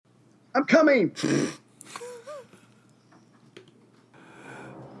I'm coming.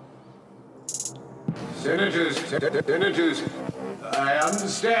 Senators, I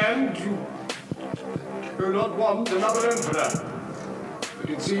understand you do not want another emperor, but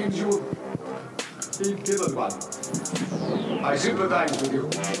it seems you have been given one. I sympathize with you.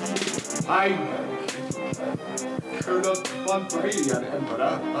 I do not want to be an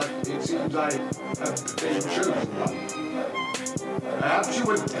emperor, but it seems I have been chosen one. Perhaps you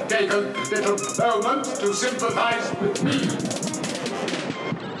would take a little moment to sympathize with me.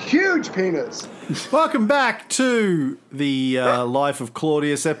 Huge penis. Welcome back to the Life of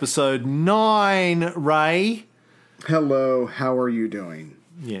Claudius, episode 9, Ray. Hello, how are you doing?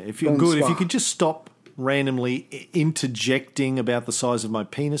 Yeah, if you're good, if you could just stop randomly interjecting about the size of my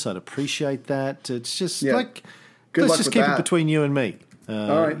penis, I'd appreciate that. It's just let's just keep it between you and me.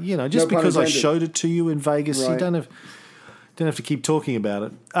 All right. You know, just because I showed it to you in Vegas, you don't have to keep talking about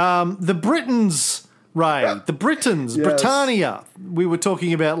it. The Britons, Ray, the Britons, Britannia, we were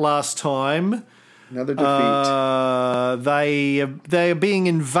talking about last time. Another defeat. They are being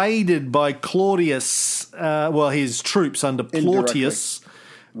invaded by Claudius, his troops under Plautius,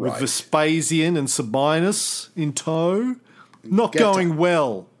 with Vespasian and Sabinus in tow. Not going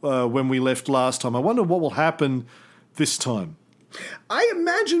well when we left last time. I wonder what will happen this time. I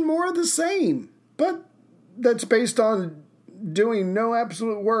imagine more of the same, but that's based on doing no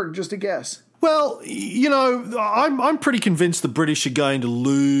absolute work, just a guess. Well, you know, I'm pretty convinced the British are going to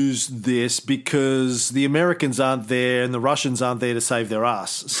lose this because the Americans aren't there and the Russians aren't there to save their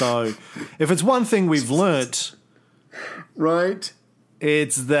ass. So if it's one thing we've learnt, right,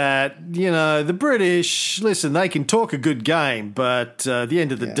 it's that, you know, the British, listen, they can talk a good game, but at the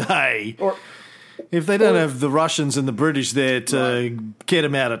end of the day, if they don't have the Russians and the British there to get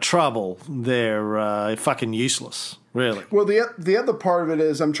them out of trouble, they're fucking useless. Really? Well, the other part of it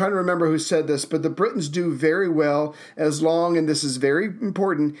is, I'm trying to remember who said this, but the Britons do very well as long, and this is very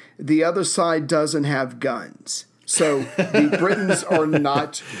important, the other side doesn't have guns. So the Britons are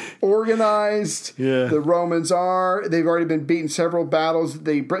not organized. Yeah. The Romans are. They've already been beaten several battles.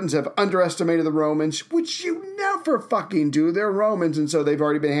 The Britons have underestimated the Romans, which you never fucking do. They're Romans, and so they've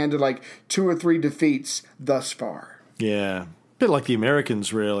already been handed like 2 or 3 defeats thus far. Yeah. Bit like the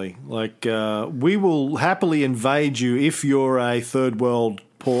Americans, really. Like, we will happily invade you if you're a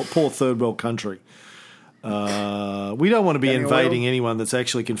poor third world country. We don't want to be invading anyone that's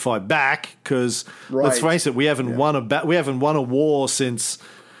actually can fight back because let's face it, we haven't won a war since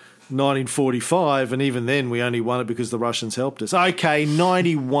 1945, and even then we only won it because the Russians helped us. Okay,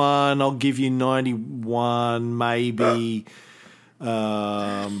 91. I'll give you 91, maybe.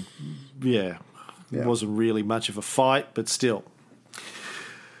 It wasn't really much of a fight, but still.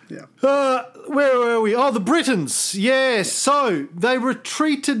 Yeah. Where were we? Oh, the Britons. Yes. So they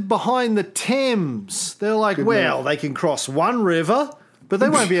retreated behind the Thames. They're like, they can cross one river, but they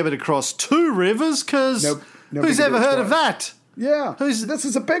won't be able to cross 2 rivers because who's ever heard of that? Yeah. This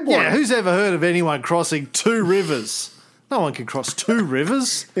is a big one. Yeah, who's ever heard of anyone crossing 2 rivers? No one can cross 2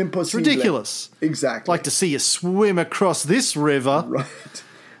 rivers. Impossible. It's ridiculous. Exactly. I'd like to see you swim across this river. Right.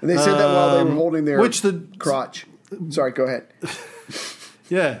 And they said that while they were holding their crotch. Sorry, go ahead.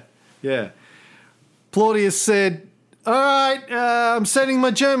 Yeah. Plautius said, all right, I'm sending my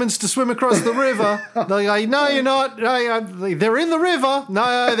Germans to swim across the river. They're like, no, you're not. They're in the river.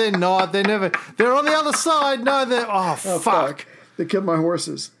 No, they're not. They're never. They're on the other side. No, they're. Oh, fuck. They killed my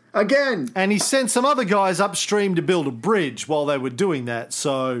horses. Again. And he sent some other guys upstream to build a bridge while they were doing that.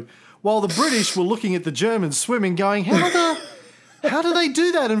 So while the British were looking at the Germans swimming, going, how do they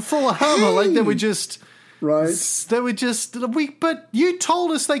do that in full armor? Like they were just... Right. They were just but you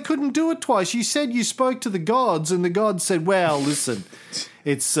told us they couldn't do it twice. You said you spoke to the gods, and the gods said, "Well, listen,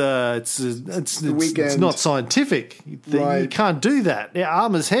 it's not scientific. You can't do that. Their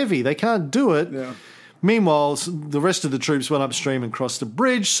armor's heavy. They can't do it." Yeah. Meanwhile, the rest of the troops went upstream and crossed the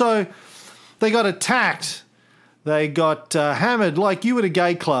bridge, so they got attacked. They got hammered like you at a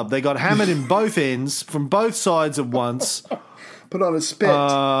gay club. They got hammered in both ends from both sides at once. Put on a spit.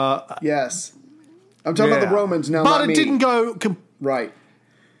 Yes. I'm talking about the Romans now, but it didn't go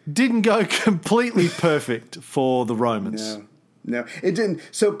didn't go completely perfect for the Romans. No, it didn't.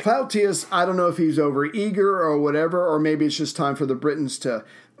 So Plautius, I don't know if he's over eager or whatever, or maybe it's just time for the Britons to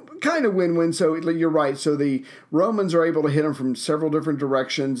kind of win-win. So you're right. So the Romans are able to hit them from several different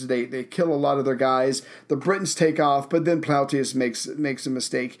directions. They kill a lot of their guys. The Britons take off, but then Plautius makes a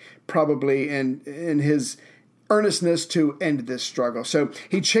mistake, probably in his earnestness to end this struggle. So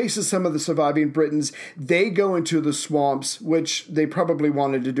he chases some of the surviving Britons. They go into the swamps, which they probably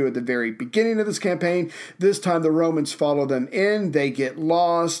wanted to do at the very beginning of this campaign. This time the Romans follow them in. They get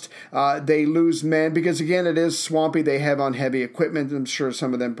lost. They lose men because, again, it is swampy. They have on heavy equipment. I'm sure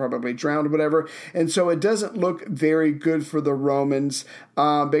some of them probably drowned or whatever. And so it doesn't look very good for the Romans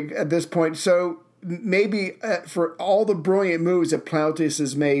at this point. So maybe for all the brilliant moves that Plautius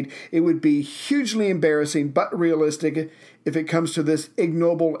has made, it would be hugely embarrassing but realistic if it comes to this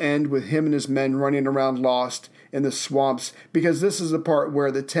ignoble end with him and his men running around lost in the swamps, because this is the part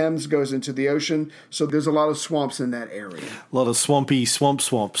where the Thames goes into the ocean, so there's a lot of swamps in that area. A lot of swamps.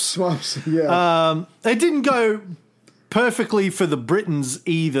 Swamps, yeah. It didn't go perfectly for the Britons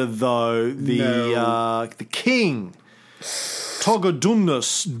either, though. The king,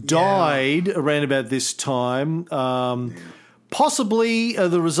 Togodumnus, died around about this time, possibly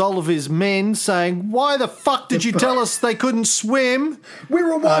the result of his men saying, "Why the fuck did you tell us they couldn't swim? We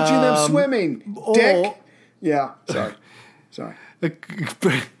were watching them swimming, Dick." Yeah, sorry.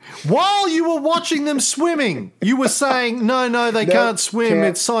 While you were watching them swimming, you were saying, no, they can't swim.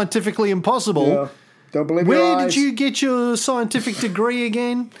 It's scientifically impossible. Yeah. Don't believe your eyes. Where did you get your scientific degree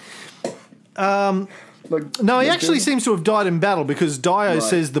again? He actually seems to have died in battle because Dio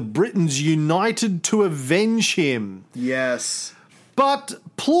says the Britons united to avenge him. Yes. But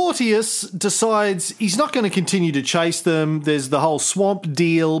Plautius decides he's not going to continue to chase them. There's the whole swamp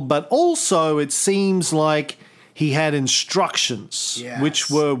deal, but also it seems like he had instructions, which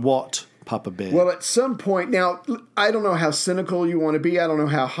were what, Papa Bear? Well, at some point, now, I don't know how cynical you want to be. I don't know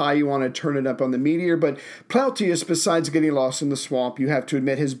how high you want to turn it up on the meteor, but Plautius, besides getting lost in the swamp, you have to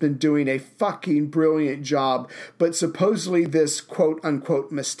admit, has been doing a fucking brilliant job. But supposedly this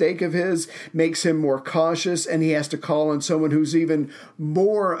quote-unquote mistake of his makes him more cautious, and he has to call on someone who's even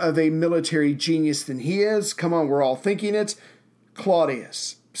more of a military genius than he is. Come on, we're all thinking it.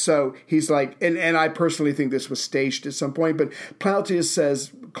 Claudius. So he's like, and I personally think this was staged at some point, but Plautius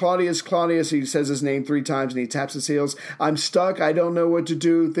says, Claudius, he says his name 3 times and he taps his heels. I'm stuck. I don't know what to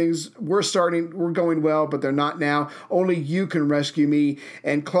do. We're going well, but they're not now. Only you can rescue me.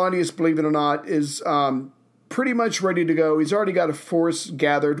 And Claudius, believe it or not, is pretty much ready to go. He's already got a force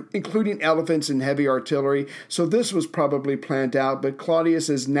gathered, including elephants and heavy artillery. So this was probably planned out, but Claudius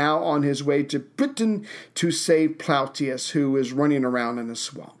is now on his way to Britain to save Plautius, who is running around in a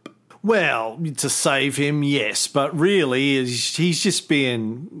swamp. Well, to save him, yes, but really he's just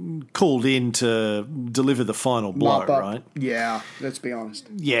being called in to deliver the final blow, right? Yeah, let's be honest.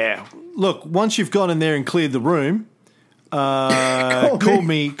 Yeah. Look, once you've gone in there and cleared the room, call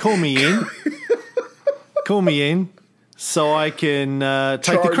me in. Call me in so I can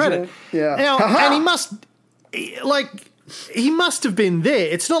take the credit. Yeah. Now, and he must have been there.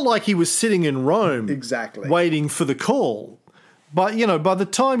 It's not like he was sitting in Rome waiting for the call. But, by the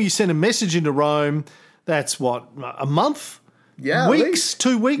time you send a message into Rome, that's what, a month? Yeah. Weeks?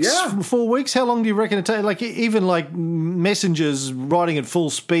 2 weeks? 4 weeks? How long do you reckon it takes? Like, even like messengers riding at full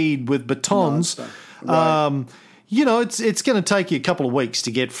speed with batons. Right. It's going to take you a couple of weeks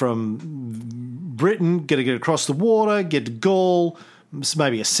to get from Britain, got to get across the water, get to Gaul,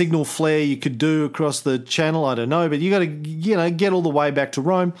 maybe a signal flare you could do across the channel, I don't know, but you got to, get all the way back to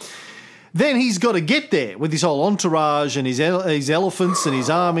Rome. Then he's got to get there with his whole entourage and his elephants and his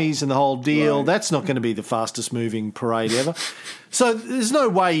armies and the whole deal. Right. That's not going to be the fastest moving parade ever. So there's no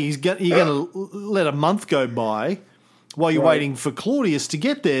way you're going to let a month go by while you're waiting for Claudius to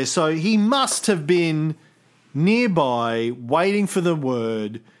get there. So he must have been nearby waiting for the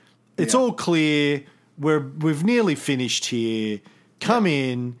word. It's all clear. We've nearly finished here. Come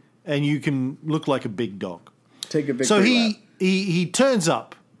in and you can look like a big dog. Take a victory So lap. he turns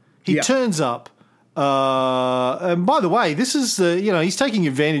up. He turns up. And by the way, this is, he's taking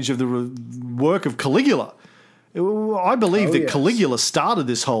advantage of the work of Caligula. I believe that Caligula started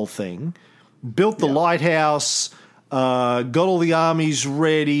this whole thing, built the lighthouse, got all the armies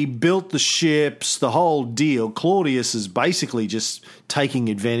ready, built the ships, the whole deal. Claudius is basically just taking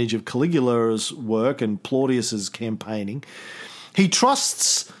advantage of Caligula's work and Plautius's campaigning. He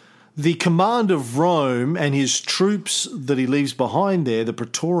trusts the command of Rome and his troops that he leaves behind there, the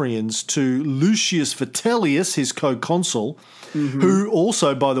Praetorians, to Lucius Vitellius, his co-consul, who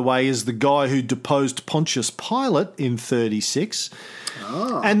also, by the way, is the guy who deposed Pontius Pilate in 36.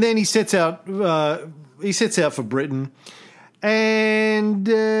 Oh. And then he sets out for Britain, and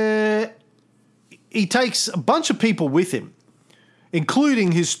he takes a bunch of people with him,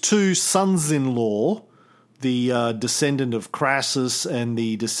 including his 2 sons-in-law, the descendant of Crassus and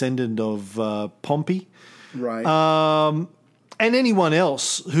the descendant of Pompey. Right. and anyone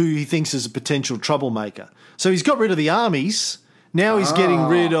else who he thinks is a potential troublemaker. So he's got rid of the armies. Now he's getting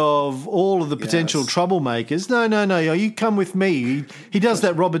rid of all of the potential troublemakers. No, you come with me. He does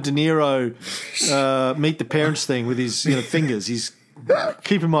that Robert De Niro meet the parents thing with his fingers. He's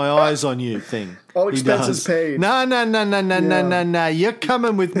keeping my eyes on you thing. All expenses paid. No. You're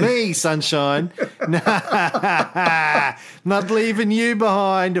coming with me, sunshine. Not leaving you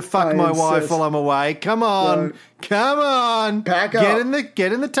behind to fuck my wife while I'm away. Come on. Pack up.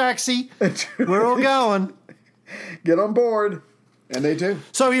 Get in the taxi. We're all going. Get on board. And they do.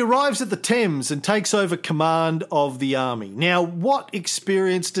 So he arrives at the Thames and takes over command of the army. Now, what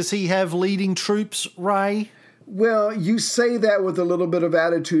experience does he have leading troops, Ray? Well, you say that with a little bit of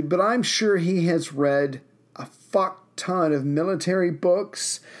attitude, but I'm sure he has read a fuck ton of military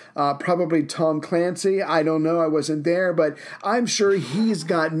books, probably Tom Clancy. I don't know. I wasn't there, but I'm sure he's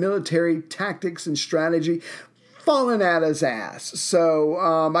got military tactics and strategy falling at his ass. So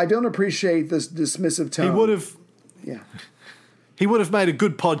I don't appreciate this dismissive tone. He would have... Yeah. He would have made a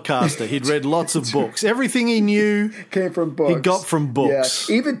good podcaster. He'd read lots of books. Everything he knew came from books. He got from books.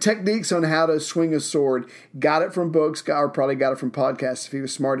 Yeah. Even techniques on how to swing a sword, got it from books, or probably got it from podcasts. If he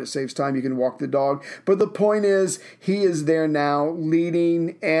was smart, it saves time. You can walk the dog. But the point is, he is there now,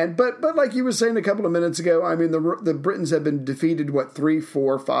 leading. But like you were saying a couple of minutes ago, I mean, the Britons have been defeated 3,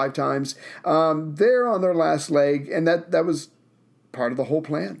 4, 5 times. They're on their last leg, and that was part of the whole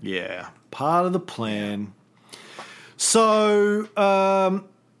plan. Yeah, part of the plan. So, I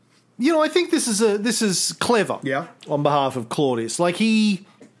think this is clever. Yeah. On behalf of Claudius, like he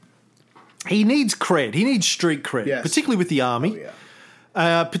needs cred. He needs street cred, yes. particularly with the army. Oh,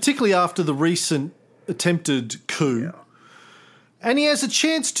 yeah. Particularly after the recent attempted coup. Yeah. And he has a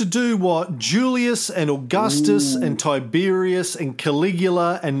chance to do what Julius and Augustus and Tiberius and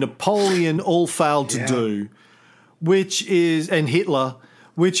Caligula and Napoleon all failed to do, and Hitler.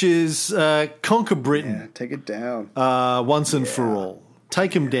 Which is conquer Britain. Yeah, take it down. Once and for all.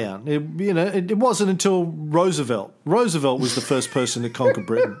 Take him down. It wasn't until Roosevelt. Roosevelt was the first person to conquer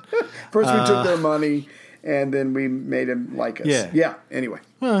Britain. First we took their money, and then we made him like us. Yeah, anyway.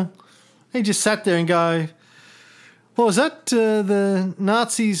 Well, he just sat there and go, what was that? The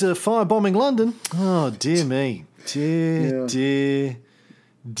Nazis firebombing London? Oh, dear me. Dear The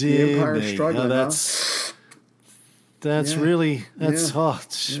Empire me. struggling, That's wow.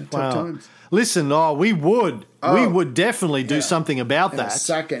 Tough times. Listen, we would definitely do something about that. A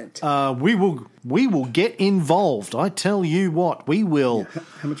second. We will get involved. I tell you what, we will. Yeah.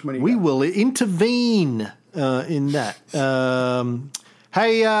 How much money? We will intervene in that.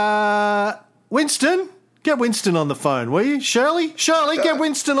 Hey, Winston, get Winston on the phone, will you? Shirley, get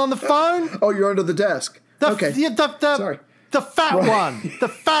Winston on the phone. Oh, you're under the desk. Okay. Sorry. The fat one. The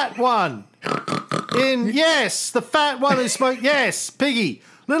fat one. The fat one who smoked. Yes, Piggy.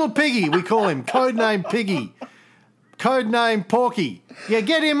 Little Piggy, we call him. Codename Piggy. Codename Porky. Yeah,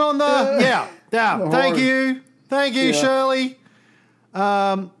 get him on the... Yeah. Thank you, Shirley.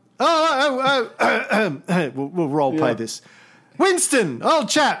 We'll role play this. Winston, old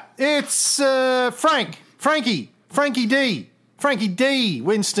chap. It's Frankie D.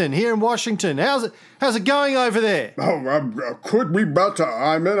 Winston here in Washington. How's it going over there? Oh, could be better.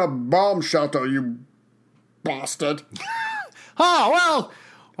 I'm in a bomb shelter, you bastard. Well,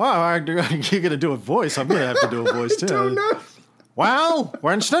 you're going to do a voice. I'm going to have to do a voice too. I don't know. Well,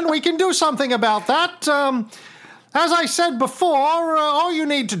 Winston, we can do something about that. As I said before, all you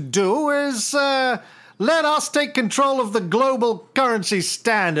need to do is let us take control of the global currency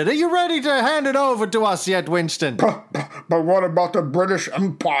standard. Are you ready to hand it over to us yet, Winston? But what about the British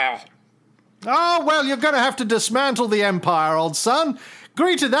Empire? Oh, well, you're going to have to dismantle the empire, old son.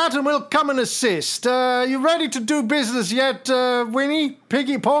 Agree to that and we'll come and assist. You ready to do business yet, Winnie,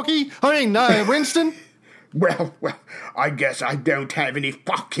 Piggy, Porky? Winston? Well, I guess I don't have any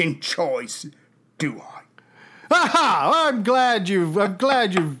fucking choice, do I? Aha! I'm glad you've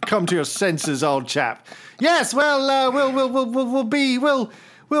come to your senses, old chap. Yes, well, we'll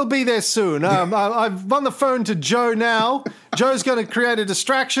be there soon. I've on the phone to Joe now. Joe's going to create a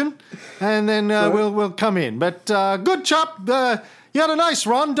distraction, and then we'll come in. But good chap. You had a nice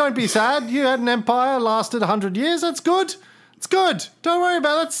run. Don't be sad. You had an empire lasted 100 years. That's good. It's good. Don't worry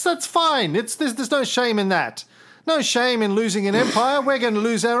about it. That's fine. There's no shame in that. No shame in losing an empire. We're going to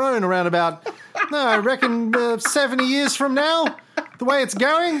lose our own around about, I reckon, 70 years from now. The way it's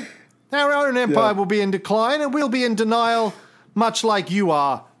going, our own empire will be in decline and we'll be in denial, much like you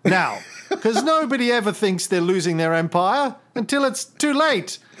are now. Because nobody ever thinks they're losing their empire until it's too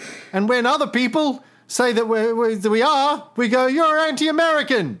late. And when other people say that we are, we go, you're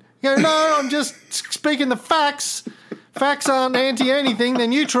anti-American. You go, no, I'm just speaking the facts. Facts aren't anti-anything, they're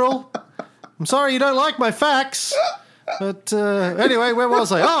neutral. I'm sorry you don't like my facts. But anyway, where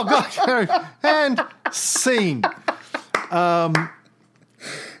was I? Oh, God. And scene.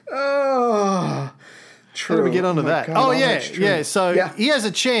 Oh, true. How do we get onto that? God, yeah. So he has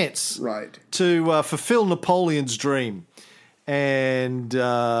a chance to fulfill Napoleon's dream and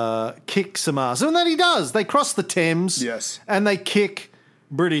kick some ass. And then he does. They cross the Thames. Yes. And they kick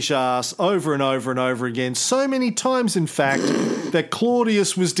British ass over and over and over again. So many times, in fact, that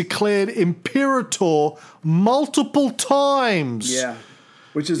Claudius was declared imperator multiple times. Yeah.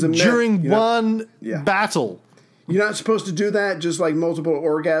 Which is during one battle. You're not supposed to do that, just like multiple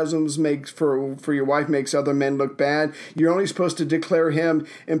orgasms makes for your wife makes other men look bad. You're only supposed to declare him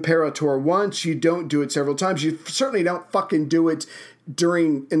imperator once. You don't do it several times. You certainly don't fucking do it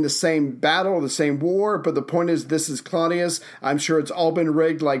in the same battle, the same war. But the point is, this is Claudius. I'm sure it's all been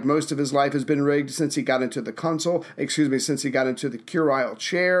rigged, like most of his life has been rigged since he got into the since he got into the curule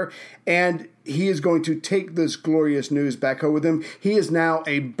chair. And he is going to take this glorious news back home with him. He is now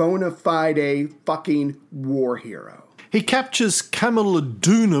a bona fide fucking war hero. He captures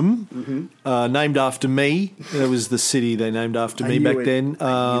Camalodunum, named after me. That was the city they named after me back then.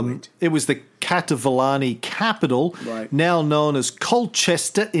 It was the Catuvellani capital, now known as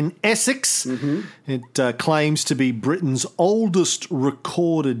Colchester in Essex. It claims to be Britain's oldest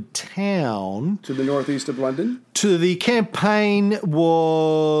recorded town. To the northeast of London. The campaign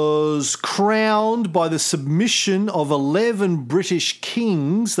was crowned by the submission of 11 British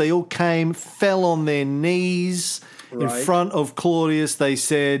kings. They all fell on their knees. In front of Claudius, they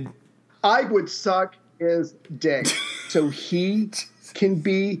said, I would suck his dick so he can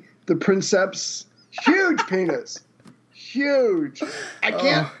be the princeps. Huge penis. Huge. I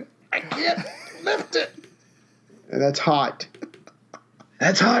can't lift it. And that's hot.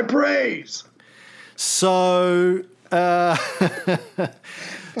 That's high praise. So,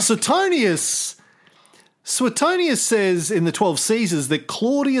 Suetonius says in the 12 Caesars that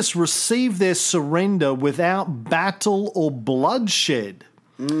Claudius received their surrender without battle or bloodshed.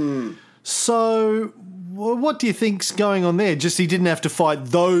 So what do you think's going on there? Just he didn't have to fight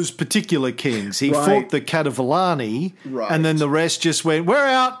those particular kings. He fought the Catuvellani, and then the rest just went, we're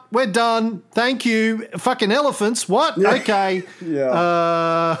out, we're done, thank you. Fucking elephants, what? Okay.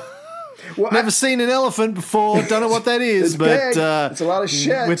 Never seen an elephant before. Don't know what that is, but it's a lot of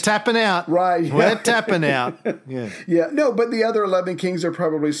shit. We're tapping out. We're tapping out. Yeah. No, but the other 11 kings are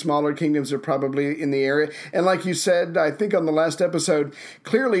probably smaller kingdoms, are probably in the area. And like you said, I think on the last episode,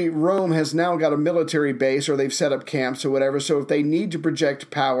 clearly Rome has now got a military base, or they've set up camps or whatever. So if they need to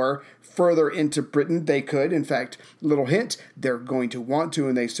project power further into Britain, they could. In fact, little hint, they're going to want to,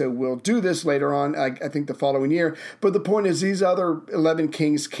 and they so will do this later on, I think the following year. But the point is, these other 11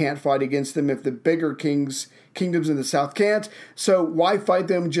 kings can't fight against them if the bigger kingdoms in the south can't. So why fight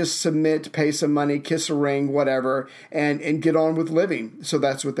them? Just submit, pay some money, kiss a ring, whatever, and get on with living. So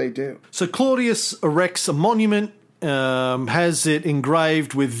that's what they do. So Claudius erects a monument, has it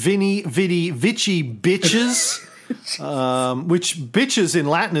engraved with Vini, Vidi, Vici, bitches. Which bitches in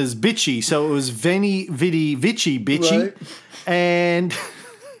Latin is bitchy, so it was Veni, Vidi, Vici, bitchy, and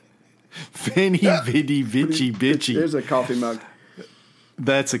Veni, Vidi, Vici, bitchy. There's a coffee mug.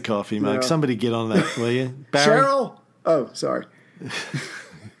 That's a coffee mug. Somebody get on that, will you? Barry? Cheryl? Oh, sorry.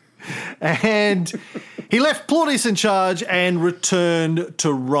 And he left Claudius in charge and returned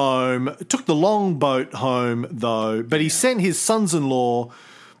to Rome. Took the longboat home, though, but he sent his sons-in-law,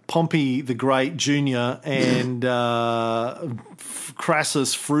 Pompey the Great Jr. and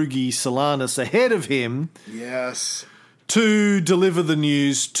Crassus Frugi Silanus ahead of him. Yes. To deliver the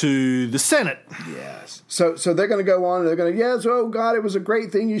news to the Senate. Yes. So they're going to go on and they're going to, oh God, it was a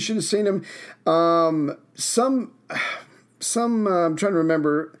great thing. You should have seen him. I'm trying to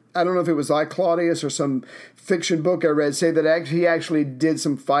remember, I don't know if it was I, Claudius, or some fiction book I read, say that he actually did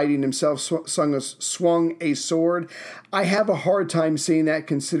some fighting himself, swung a sword. I have a hard time seeing that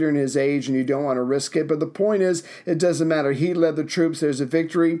considering his age, and you don't want to risk it. But the point is, it doesn't matter. He led the troops. There's a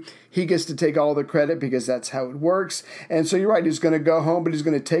victory. He gets to take all the credit because that's how it works. And so you're right. He's going to go home, but he's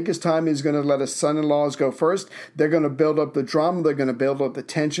going to take his time. He's going to let his son-in-laws go first. They're going to build up the drama. They're going to build up the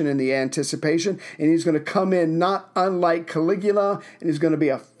tension and the anticipation. And he's going to come in not unlike Caligula, and he's going to be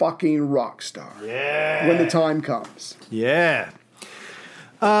a fucking rock star. Yeah. When the time comes. Yeah.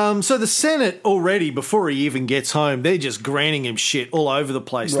 So the Senate already, before he even gets home, they're just granting him shit all over the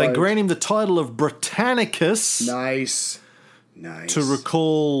place. They grant him the title of Britannicus. Nice. To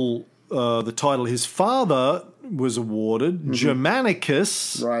recall the title his father was awarded,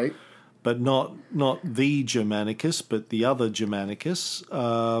 Germanicus. Right. But not the Germanicus, but the other Germanicus.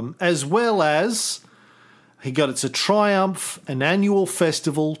 As well as It's a triumph, an annual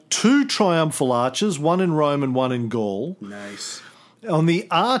festival, 2 triumphal arches, one in Rome and one in Gaul. Nice. On the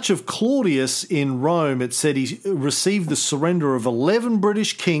Arch of Claudius in Rome, it said he received the surrender of 11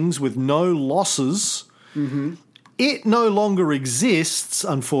 British kings with no losses. Mm-hmm. It no longer exists,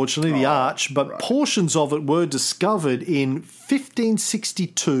 unfortunately, the arch, but portions of it were discovered in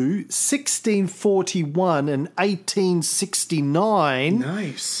 1562, 1641, and 1869.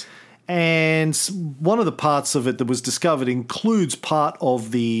 Nice. And one of the parts of it that was discovered includes part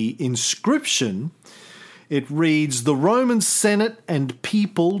of the inscription. It reads, "The Roman Senate and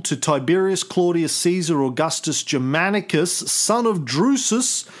people to Tiberius Claudius Caesar Augustus Germanicus, son of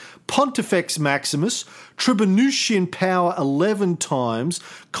Drusus, Pontifex Maximus, tribunician power 11 times,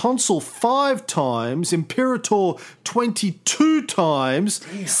 consul 5 times, imperator 22 times,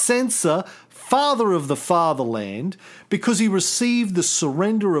 censor, father of the fatherland, because he received the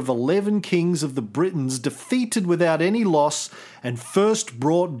surrender of 11 kings of the Britons, defeated without any loss, and first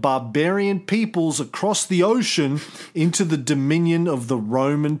brought barbarian peoples across the ocean into the dominion of the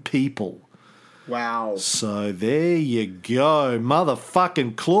Roman people." Wow. So there you go.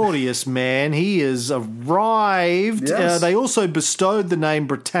 Motherfucking Claudius, man. He has arrived. Yes. They also bestowed the name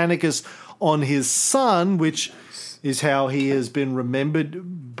Britannicus on his son, which is how he has been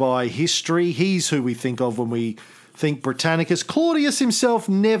remembered by history. He's who we think of when we think Britannicus. Claudius himself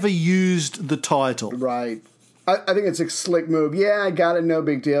never used the title. Right. I think it's a slick move. Yeah, I got it. No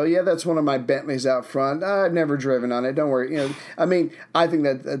big deal. Yeah, that's one of my Bentleys out front. I've never driven on it. Don't worry. I mean, I think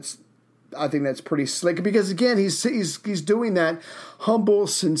that's pretty slick because again, he's doing that humble,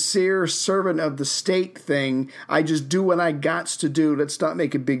 sincere servant of the state thing. I just do what I gots to do. Let's not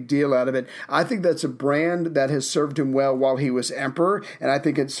make a big deal out of it. I think that's a brand that has served him well while he was emperor, and I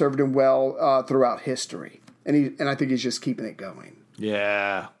think it served him well throughout history. And I think he's just keeping it going.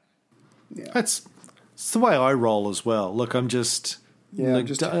 Yeah. It's the way I roll as well. Look, I'm just. Yeah,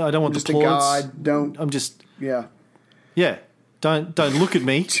 I don't want just the plaudits. A guy. Don't. I'm just. Yeah. Yeah. Don't look at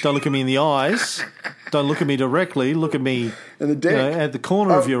me. Don't look at me in the eyes. Don't look at me directly. Look at me in the dick. At the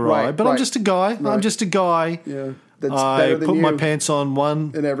corner of your eye. But I'm just a guy. Right. I'm just a guy. Yeah. That's I put my pants on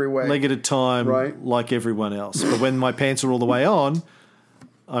one in every way. leg at a time, like everyone else. But when my pants are all the way on,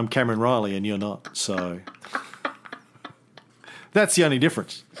 I'm Cameron Riley and you're not. So that's the only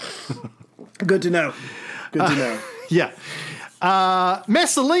difference. Good to know. Good to know. Yeah.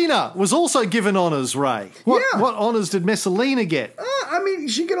 Messalina was also given honours, Ray. What honours did Messalina get? I mean,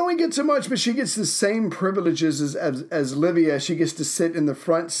 she can only get so much, but she gets the same privileges as Livia. She gets to sit in the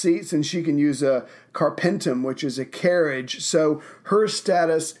front seats, and she can use a carpentum, which is a carriage. So her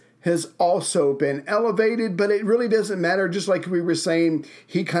status has also been elevated, but it really doesn't matter. Just like we were saying,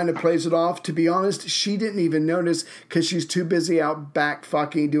 he kind of plays it off. To be honest, she didn't even notice because she's too busy out back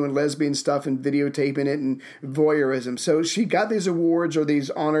fucking doing lesbian stuff and videotaping it and voyeurism. So she got these awards or these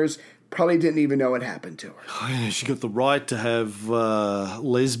honors, probably didn't even know it happened to her. Oh, yeah, she got the right to have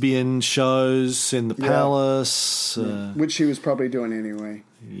lesbian shows in the palace. Which she was probably doing anyway.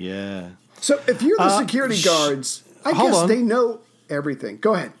 Yeah. So if you're the security guards, I guess they know everything.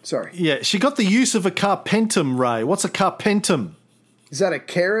 Go ahead. Sorry. Yeah, she got the use of a carpentum, Ray. What's a carpentum? Is that a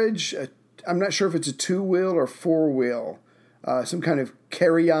carriage? I'm not sure if it's a 2-wheel or 4-wheel. Some kind of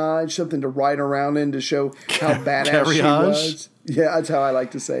carriage, something to ride around in to show how badass she was. Yeah, that's how I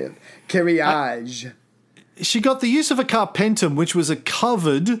like to say it. Carriage. She got the use of a carpentum, which was a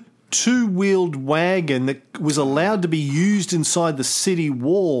covered 2-wheeled wagon that was allowed to be used inside the city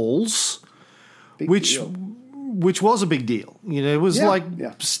walls, which was a big deal. It was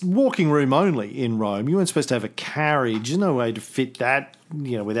walking room only in Rome. You weren't supposed to have a carriage. There's no way to fit that,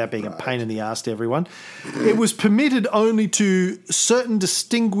 without being a pain in the ass to everyone. It was permitted only to certain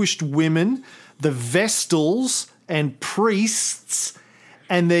distinguished women, the Vestals and priests,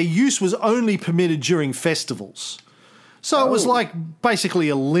 and their use was only permitted during festivals. So it was like basically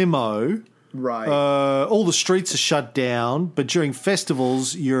a limo. Right. All the streets are shut down, but during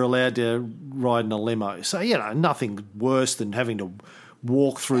festivals, you're allowed to ride in a limo. So, nothing worse than having to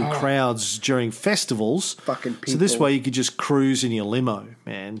walk through crowds during festivals. Fucking people. So this way you could just cruise in your limo,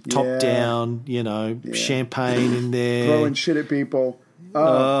 man. Top down, champagne in there. Throwing shit at people.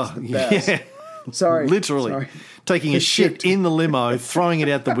 Oh, it's the best. Yeah. Sorry. Literally. Sorry. Taking a shit in the limo, throwing it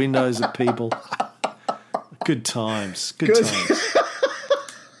out the windows at people. Good times. Good times.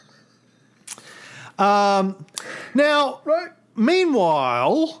 Now,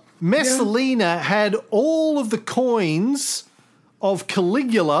 meanwhile, Messalina had all of the coins of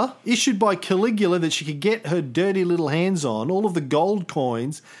Caligula, issued by Caligula, that she could get her dirty little hands on, all of the gold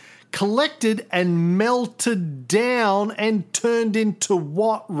coins, collected and melted down and turned into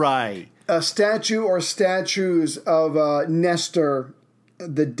what, Ray? a statue or statues of Nestor,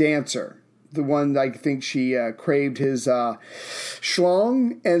 the dancer. The one I think she craved his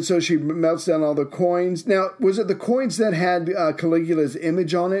schlong, and so she melts down all the coins. Now, was it the coins that had Caligula's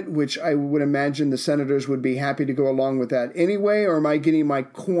image on it, which I would imagine the senators would be happy to go along with that anyway, or am I getting my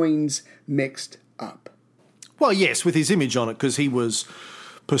coins mixed up? Well, yes, with his image on it, because he was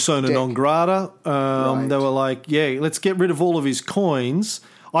persona non grata. Right. They were like, yeah, let's get rid of all of his coins.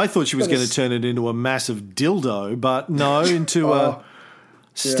 I thought she was going to turn it into a massive dildo, but no, into a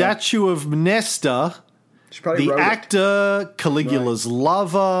statue of Nestor, the actor, Caligula's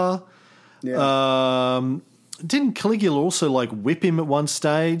lover. Yeah. Didn't Caligula also like whip him at one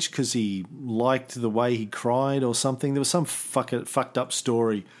stage because he liked the way he cried or something? There was some fucked up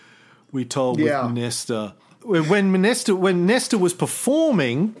story we told with Nestor. When Nestor was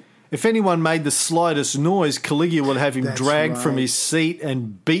performing, if anyone made the slightest noise, Caligula would have him dragged from his seat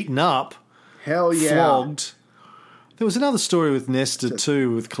and beaten up. Hell yeah. Flogged. There was another story with Nestor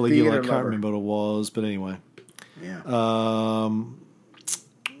too, with Caligula. I can't remember what it was, but anyway. Yeah.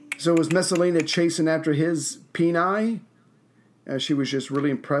 So was Messalina chasing after his peni? She was just really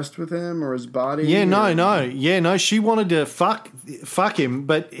impressed with him or his body? Yeah, no. She wanted to fuck him,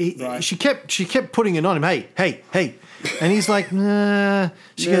 but she kept putting it on him. Hey. And he's like, nah.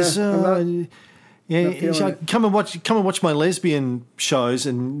 She goes, she's like, come and watch my lesbian shows,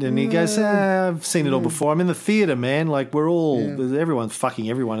 and he goes, I've seen it all before. I'm in the theatre, man. Like everyone's fucking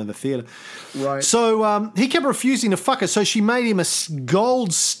everyone in the theatre. Right. So he kept refusing to fuck her. So she made him a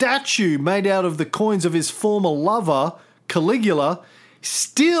gold statue made out of the coins of his former lover, Caligula.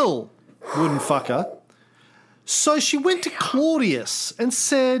 Still wouldn't fuck her. So she went to Claudius and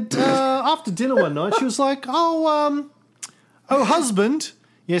said, after dinner one night, she was like, oh, husband.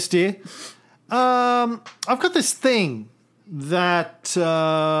 Yes, dear. I've got this thing that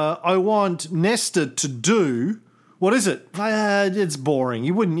I want Nestor to do. What is it? It's boring.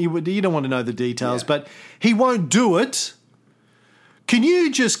 You don't want to know the details, but he won't do it. Can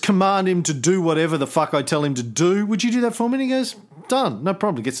you just command him to do whatever the fuck I tell him to do? Would you do that for me? And he goes, done. No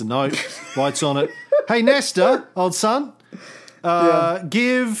problem. Gets a note, writes on it. Hey, Nestor, old son,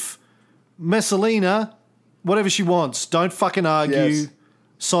 give Messalina whatever she wants. Don't fucking argue. Yes.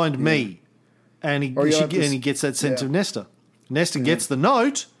 Signed me. And he gets that sent to Nestor. Nestor gets the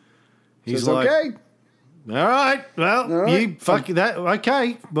note. He's like, okay. All right. Well, you fuck that.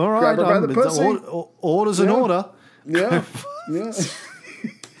 Okay. All right. Grab her by the pussy. Order's an order. Yeah. Yeah.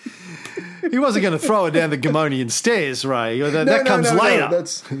 He wasn't going to throw her down the Gammonian stairs, Ray. That comes later.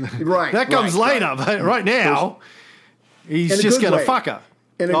 That's right. That comes later. But right now, he's just going to fuck her.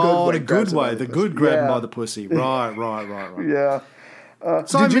 In a good way. The good grabbing by the pussy. Right. Yeah.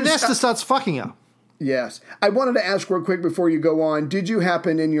 So Nestor starts fucking her. Yes. I wanted to ask real quick before you go on, did you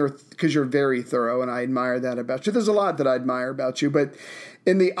happen because you're very thorough and I admire that about you. There's a lot that I admire about you, but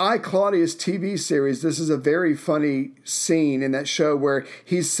in the I, Claudius TV series, this is a very funny scene in that show where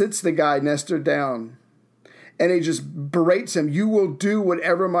he sits the guy, Nestor, down and he just berates him. You will do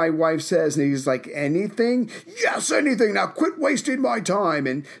whatever my wife says. And he's like, anything? Yes, anything. Now quit wasting my time.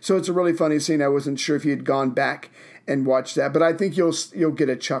 And so it's a really funny scene. I wasn't sure if you had gone back and watched that, but I think you'll get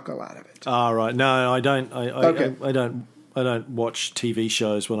a chuckle out of it. All right. No, I don't. I don't watch TV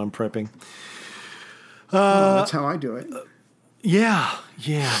shows when I'm prepping. That's how I do it. Yeah.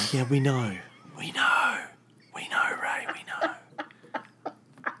 We know, Ray. We know.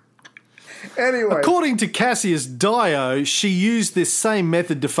 Anyway, according to Cassius Dio, she used this same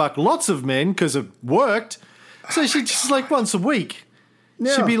method to fuck lots of men because it worked. So she just like once a week,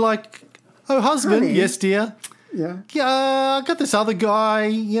 she'd be like, "Oh, husband, honey. Yes, dear. Yeah. I got this other guy,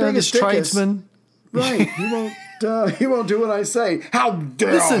 this tradesman. Right. He won't do what I say. How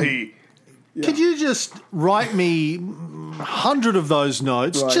dare he? Yeah. Could you just write me 100 of those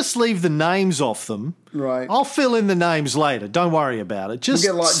notes? Right. Just leave the names off them. Right. I'll fill in the names later. Don't worry about it. Just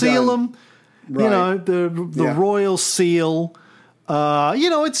seal them. Right. The royal seal.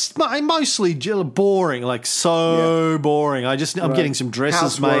 It's mostly boring, like boring. I'm getting some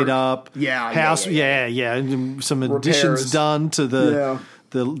dresses made up. And some additions done to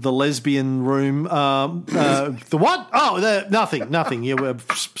the lesbian room. The what? Oh, nothing. Yeah,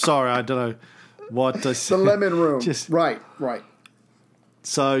 sorry, I don't know what. The lemon room. Right.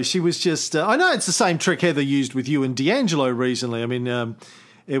 So she was just. I know it's the same trick Heather used with you and D'Angelo recently. I mean.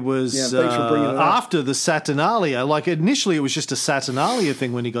 It was thanks for bringing it up. after the Saturnalia. Like, initially it was just a Saturnalia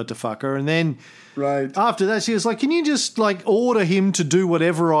thing when he got to fuck her. And then Right. after that, she was like, can you just, like, order him to do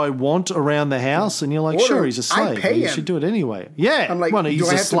whatever I want around the house? And you're like, Order sure, him. he's a I slave. pay You him. should do it anyway. Yeah. I'm like, well, no, do he's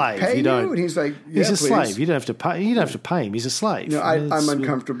I a have slave. to pay You don't. And he's like, He's a please. slave. You don't have to pay. You don't have to pay him. He's a slave. No, I'm It's-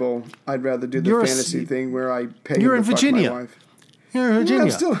 uncomfortable. I'd rather do the You're a- fantasy thing where I pay You're him in to fuck Virginia. my wife. You're in Yeah, Virginia.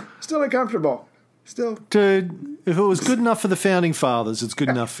 I'm still uncomfortable. Still. Dude, if it was good enough for the founding fathers, it's good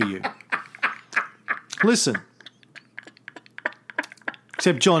enough for you. Listen.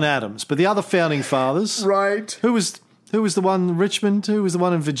 Except John Adams, but the other founding fathers. Right. Who was the one in Richmond? Who was the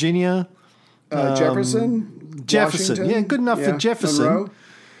one in Virginia? Jefferson. Jefferson. Washington. Yeah, good enough for Jefferson. Monroe.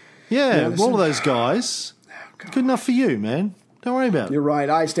 Yeah, Madison. all of those guys. Good enough for you, man. Don't worry about it. You're right.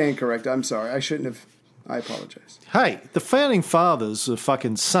 I stand correct. I'm sorry. I shouldn't have. I apologize. Hey, the founding fathers are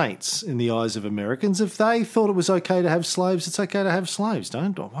fucking saints in the eyes of Americans. If they thought it was okay to have slaves, it's okay to have slaves.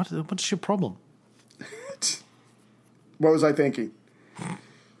 Don't. What's your problem? What was I thinking?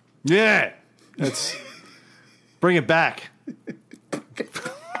 Yeah, let's bring it back.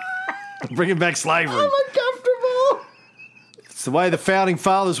 Bring it back slavery. I'm uncomfortable. It's the way the founding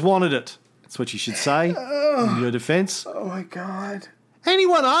fathers wanted it. That's what you should say in your defence. Oh my God.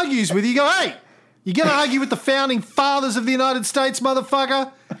 Anyone argues with you, go, hey, you going to argue with the founding fathers of the United States,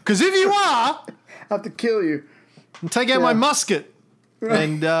 motherfucker? Because if you are, I have to kill you. I'll take out my musket.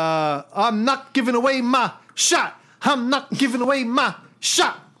 And I'm not giving away my shot. I'm not giving away my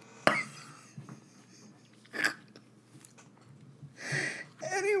shot.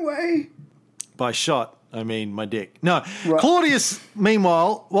 Anyway. By shot, I mean my dick. No, Right. Claudius,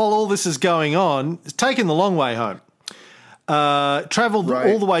 meanwhile, while all this is going on, is taking the long way home. Travelled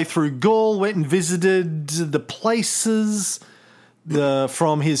Right. all the way through Gaul, went and visited the places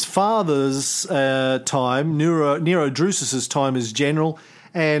from his father's time, Nero Drusus's time as general,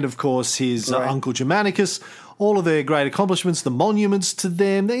 and of course his Right. uncle Germanicus. All of their great accomplishments, the monuments to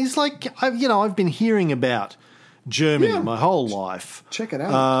them. He's like, I've been hearing about Germany my whole life. Check it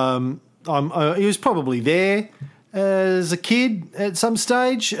out. He was probably there as a kid at some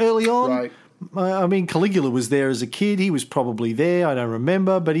stage early on. Right. I mean, Caligula was there as a kid. He was probably there. I don't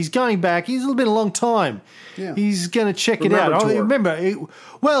remember, but he's going back. He's been a long time. Yeah. He's going to check it out. I remember.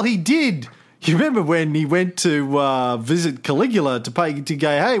 He did. You remember when he went to visit Caligula to go,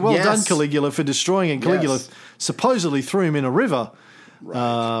 hey, well Yes. done, Caligula, for destroying, and Caligula Yes. supposedly threw him in a river.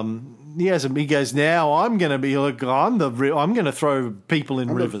 Right. He goes, now I'm going to be like, I'm going to throw people in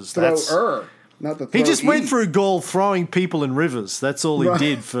rivers. Not the He just went eat. through Gaul throwing people in rivers. That's all he Right.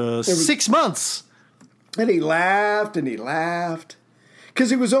 did for 6 months. And he laughed and he laughed. Because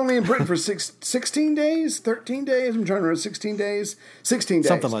he was only in Britain for 16 days, 13 days. I'm trying to remember, 16 days? 16 days.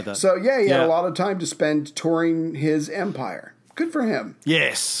 Something like that. So, yeah, he had Yeah. a lot of time to spend touring his empire. Good for him.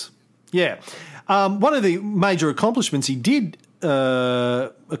 Yes. Yeah. One of the major accomplishments he did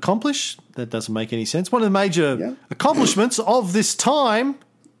accomplish, that doesn't make any sense. One of the major accomplishments of this time,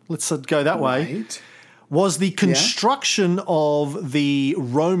 let's go that way, Right. was the construction of the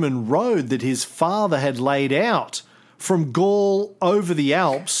Roman road that his father had laid out from Gaul over the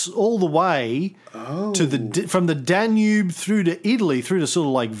Alps all the way to from the Danube through to Italy, through to sort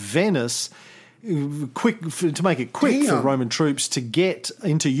of like Venice, to make it quick for Damn. Roman troops to get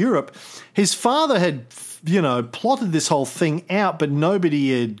into Europe. His father had, plotted this whole thing out, but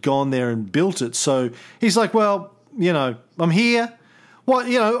nobody had gone there and built it. So he's like, well, I'm here. What,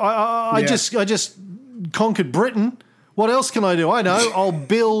 I just conquered Britain. What else can I do? I know. I'll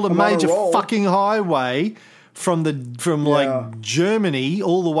build a I'm on a major roll. fucking highway from like Germany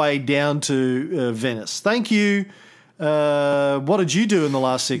all the way down to Venice. Thank you. What did you do in the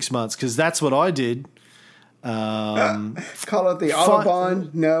last 6 months? Because that's what I did. Call it the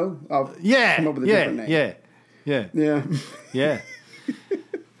Autobahn? No. I'll come up with a different name. Yeah.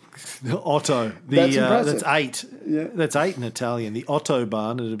 Otto. That's impressive. That's 8. Yeah. That's 8 in Italian. The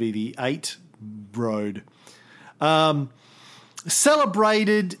Autobahn, it'll be the 8 road.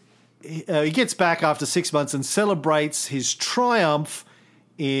 Celebrated, he gets back after 6 months and celebrates his triumph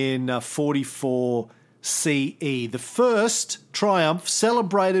in 44 CE. The first triumph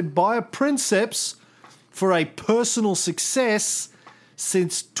celebrated by a princeps for a personal success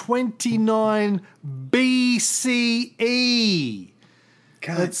since 29 BCE.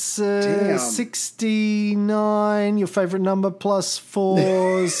 God That's damn. 69, your favourite number, plus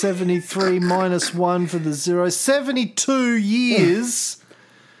 4, 73, minus 1 for the 0. 72 years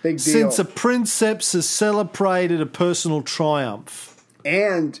Big deal. since a princeps has celebrated a personal triumph.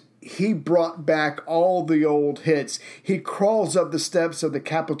 And he brought back all the old hits. He crawls up the steps of the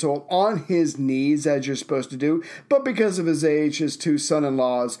Capitol on his knees, as you're supposed to do, but because of his age, his two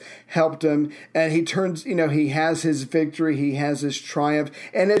son-in-laws helped him, and he turns, he has his victory, he has his triumph,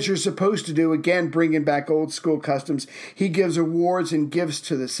 and as you're supposed to do, again, bringing back old school customs, he gives awards and gifts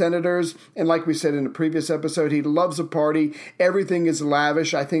to the senators, and like we said in the previous episode, he loves a party. Everything is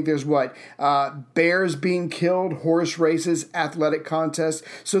lavish. I think there's bears being killed, horse races, athletic contests.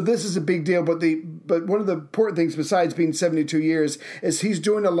 So this is a big deal, but one of the important things besides being 72 years is he's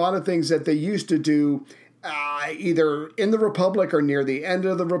doing a lot of things that they used to do either in the Republic or near the end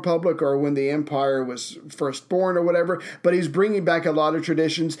of the Republic or when the Empire was first born or whatever, but he's bringing back a lot of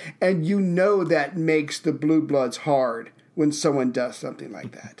traditions, and that makes the blue bloods hard when someone does something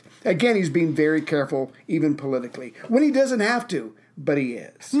like that. Again, he's being very careful, even politically, when he doesn't have to. But he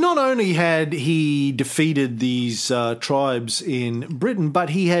is. Not only had he defeated these tribes in Britain, but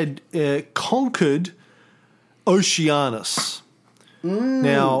he had conquered Oceanus.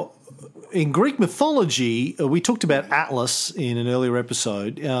 Now, in Greek mythology, we talked about Atlas in an earlier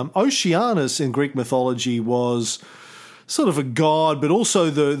episode. Oceanus in Greek mythology was sort of a god, but also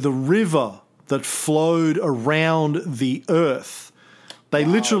the river that flowed around the earth. They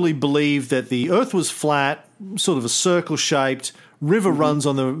literally believed that the earth was flat, sort of a circle-shaped. River runs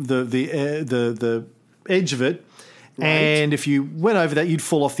on the edge of it, and if you went over that, you'd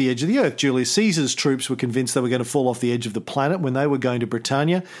fall off the edge of the earth. Julius Caesar's troops were convinced they were going to fall off the edge of the planet when they were going to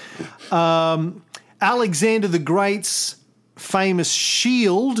Britannia. Alexander the Great's famous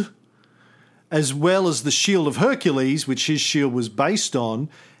shield, as well as the shield of Hercules, which his shield was based on,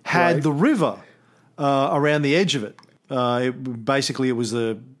 had the river around the edge of it. It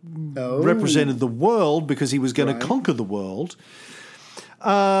represented the world because he was going to conquer the world.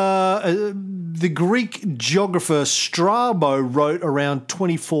 The Greek geographer Strabo wrote around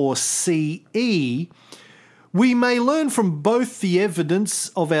 24 CE, "We may learn from both the evidence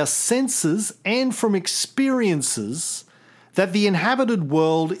of our senses and from experiences that the inhabited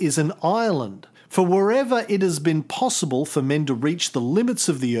world is an island. For wherever it has been possible for men to reach the limits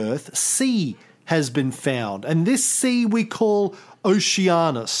of the earth, sea has been found, and this sea we call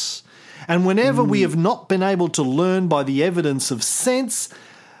Oceanus. And whenever we have not been able to learn by the evidence of sense,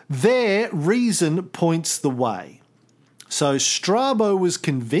 there reason points the way." So Strabo was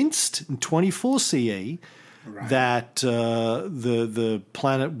convinced in 24 CE that the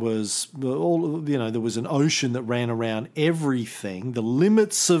planet was there was an ocean that ran around everything, the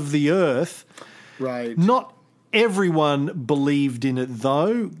limits of the earth. Right. Not everyone believed in it,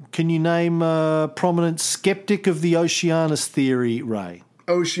 though. Can you name a prominent skeptic of the Oceanus theory, Ray?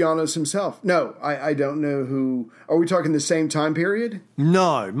 Oceanus himself. No, I don't know who. Are we talking the same time period?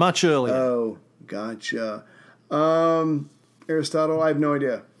 No, much earlier. Oh, gotcha. Aristotle, I have no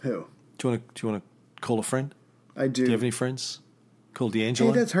idea. Who? Do you want to call a friend? I do. Do you have any friends? Call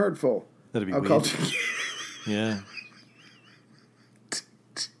D'Angelo? Hey, that's hurtful. That'd be I'll weird. Call Yeah.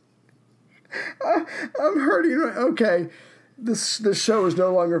 I'm hurting. Okay. This show is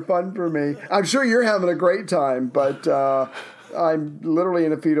no longer fun for me. I'm sure you're having a great time, but I'm literally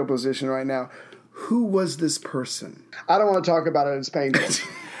in a fetal position right now. Who was this person? I don't want to talk about it. It's painful.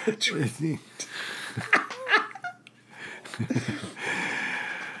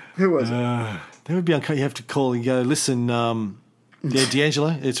 Who was it? That would be uncomfortable. You have to call and go, listen,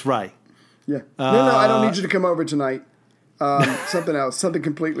 D'Angelo, it's Ray. Yeah. No, I don't need you to come over tonight. Something else, something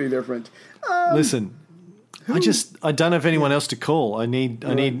completely different. Listen, I don't have anyone else to call. I need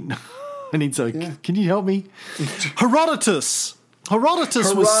something. Yeah. Can you help me? Herodotus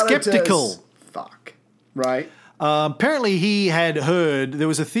was skeptical. Fuck. Right. Apparently he had heard, there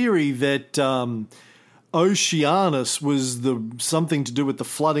was a theory that Oceanus was something to do with the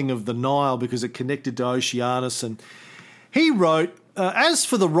flooding of the Nile because it connected to Oceanus. And he wrote, as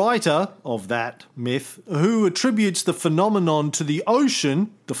for the writer of that myth, who attributes the phenomenon to the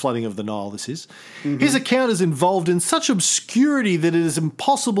ocean, the flooding of the Nile this is, his account is involved in such obscurity that it is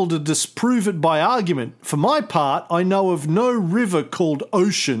impossible to disprove it by argument. For my part, I know of no river called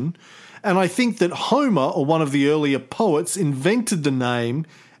Ocean, and I think that Homer, or one of the earlier poets, invented the name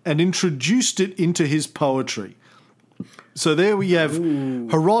and introduced it into his poetry. So there we have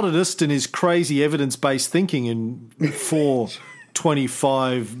Herodotus and his crazy evidence-based thinking in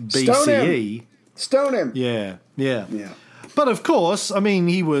 425 BCE. Stone him. Yeah. But of course, I mean,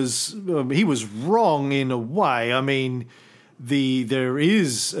 he was wrong in a way. I mean, there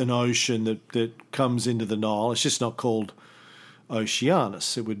is an ocean that comes into the Nile. It's just not called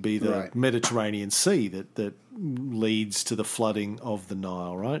Oceanus. It would be the Mediterranean Sea that leads to the flooding of the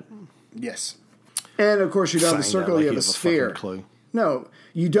Nile, right? Yes. And of course, you don't have the circle, you have a sphere. Clue. No,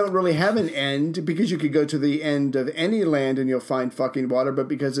 you don't really have an end because you could go to the end of any land and you'll find fucking water, but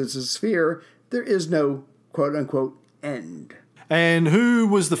because it's a sphere, there is no quote-unquote end. And who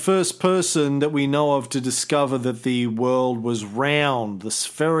was the first person that we know of to discover that the world was round, the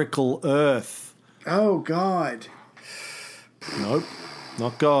spherical Earth? Oh, God. Nope,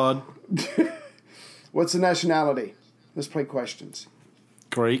 not God. What's the nationality? Let's play questions.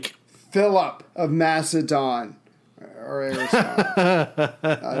 Greek. Philip of Macedon. Or Aristotle.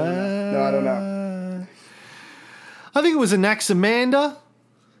 I don't know. I think it was Anaximander,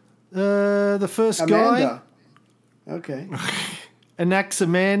 the first Amanda. guy. Okay.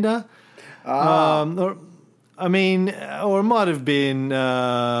 Anaximander. Or it might have been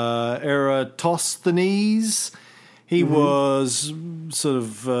Eratosthenes. He was sort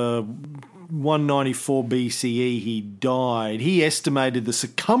of 194 BCE. He died. He estimated the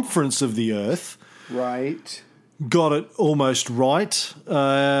circumference of the Earth. Right. Got it almost right.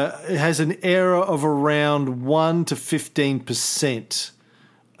 It has an error of around 1 to 15%,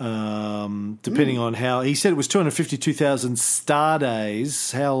 depending on how. He said it was 252,000 star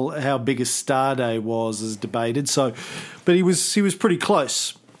days. How big a star day was is debated. So, but he was pretty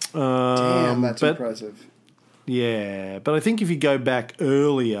close. Damn, that's impressive. Yeah, but I think if you go back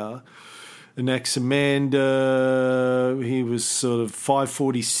earlier, Anaximander, he was sort of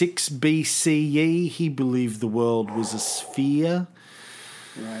 546 BCE. He believed the world was a sphere.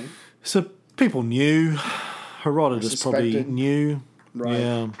 Right. So people knew. Herodotus probably knew. Right.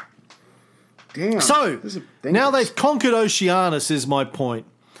 Yeah. Damn. So now they've conquered Oceanus, is my point.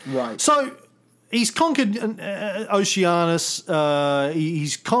 Right. So he's conquered Oceanus.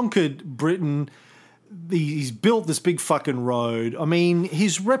 He's conquered Britain. He's built this big fucking road. I mean,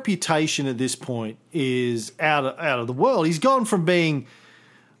 his reputation at this point is out of the world. He's gone from being,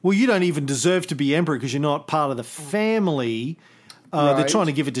 well, you don't even deserve to be emperor because you're not part of the family. They're trying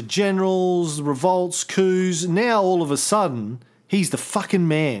to give it to generals, revolts, coups. Now, all of a sudden, he's the fucking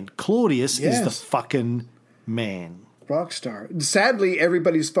man. Claudius is the fucking man. Rockstar. Sadly,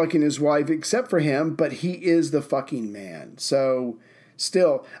 everybody's fucking his wife except for him, but he is the fucking man. So...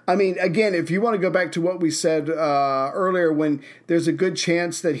 Still, I mean, again, if you want to go back to what we said earlier, when there's a good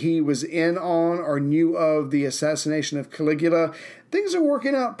chance that he was in on or knew of the assassination of Caligula, things are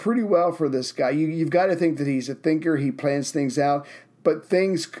working out pretty well for this guy. You've got to think that he's a thinker. He plans things out. But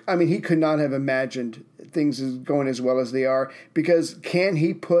he could not have imagined things going as well as they are, because can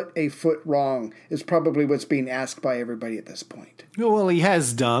he put a foot wrong is probably what's being asked by everybody at this point. Well, he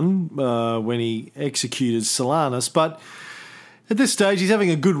has done when he executed Silanus, but... At this stage, he's having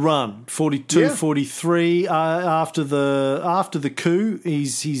a good run. 42, 43. After the coup,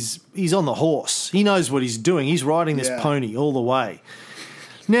 he's on the horse. He knows what he's doing. He's riding this pony all the way.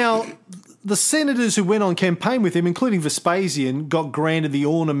 Now, the senators who went on campaign with him, including Vespasian, got granted the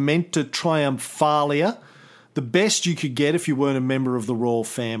Ornamenta Triumphalia, the best you could get if you weren't a member of the royal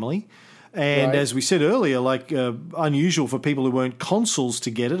family. And as we said earlier, unusual for people who weren't consuls to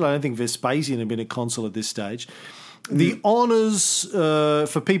get it. I don't think Vespasian had been a consul at this stage. The honours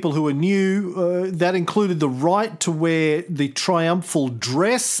for people who are new, that included the right to wear the triumphal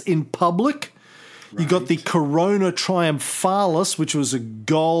dress in public. Right. You got the Corona Triumphalis, which was a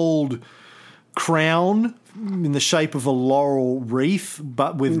gold crown in the shape of a laurel wreath,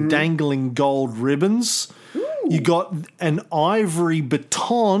 but with dangling gold ribbons. Ooh. You got an ivory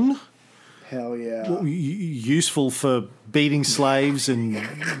baton. Hell yeah. Useful for beating slaves and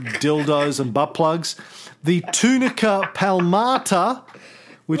dildos and butt plugs. The tunica palmata,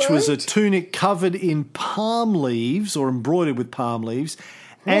 which was a tunic covered in palm leaves or embroidered with palm leaves,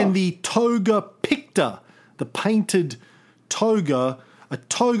 and the toga picta, the painted toga, a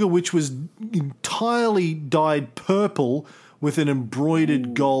toga which was entirely dyed purple with an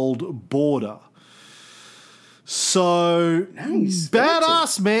embroidered gold border. So, nice.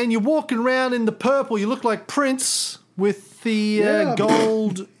 Badass, man. You're walking around in the purple. You look like Prince with the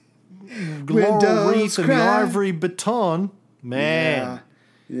gold... laurel wreath and the ivory baton, man.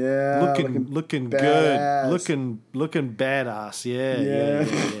 Looking good, looking badass. Yeah.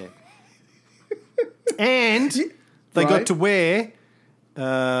 And they got to wear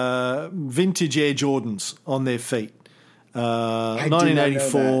vintage Air Jordans on their feet.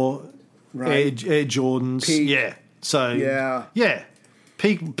 1984 Air Jordans. Peak. Yeah. So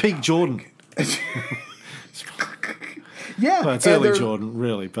peak Jordan. Yeah, well, it's early Jordan,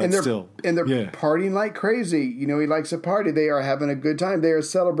 really, but still. And they're partying like crazy. You know, he likes a party. They are having a good time. They are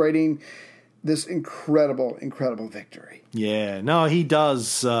celebrating this incredible, incredible victory. Yeah, no, he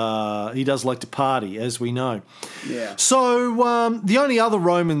does. He does like to party, as we know. Yeah. So the only other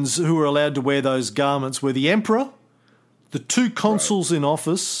Romans who were allowed to wear those garments were the emperor, the 2 consuls in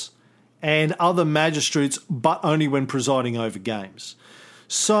office, and other magistrates, but only when presiding over games.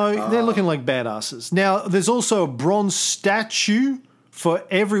 So they're looking like badasses. Now, there's also a bronze statue for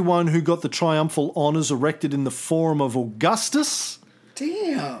everyone who got the triumphal honours erected in the Forum of Augustus.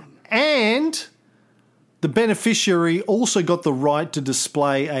 Damn. And the beneficiary also got the right to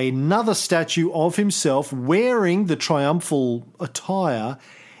display another statue of himself wearing the triumphal attire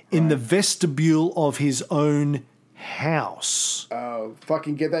in the vestibule of his own house. Oh,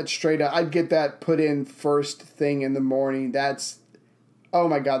 fucking get that straight up. I'd get that put in first thing in the morning. That's, oh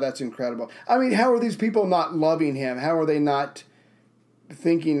my God, that's incredible. I mean, how are these people not loving him? How are they not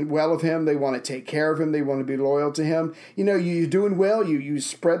thinking well of him? They want to take care of him. They want to be loyal to him. You know, you're doing well. You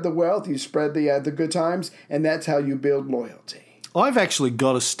spread the wealth. You spread the good times, and that's how you build loyalty. I've actually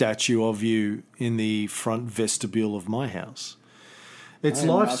got a statue of you in the front vestibule of my house. It's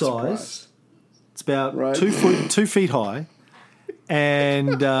life size. It's about 2 feet high,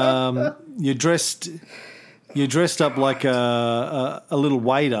 and you're dressed up like a little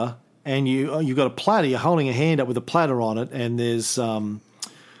waiter, and you've got a platter. You're holding a hand up with a platter on it, and there's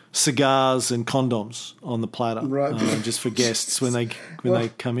cigars and condoms on the platter, just for guests when they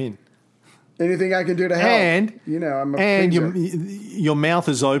come in. Anything I can do to help? And I'm a your mouth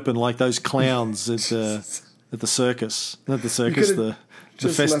is open like those clowns at the circus. Not the circus, the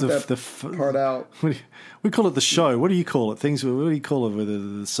festive part out. We call it the show. What do you call it? What do you call it with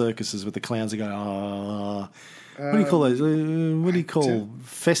the circuses with the clowns that go? What do you call those? What do you call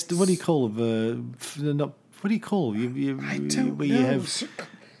fest? What do you call not? What do you call? I don't know. You have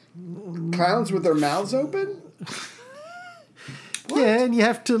clowns with their mouths open. Yeah, and you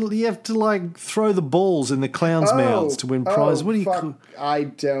have to like throw the balls in the clowns' mouths to win prizes. What do you call? I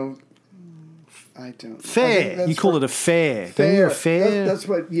don't. Fair. You call it a fair. Fair. Fair. That's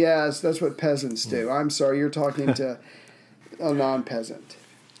what peasants do. I'm sorry, you're talking to a non-peasant.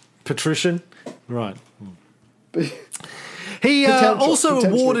 Patrician? Right. He also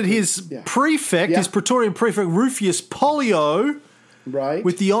awarded his prefect, his Praetorian prefect, Rufius Pollio,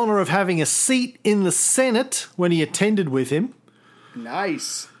 with the honour of having a seat in the Senate when he attended with him.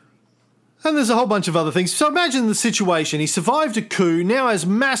 Nice. And there's a whole bunch of other things. So imagine the situation. He survived a coup, now has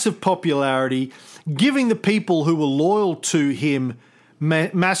massive popularity, giving the people who were loyal to him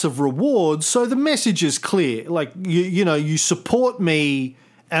massive rewards. So the message is clear. Like, you support me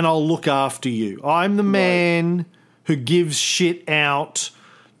and I'll look after you. I'm the man who gives shit out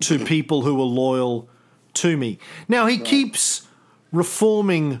to people who are loyal to me. Now, he keeps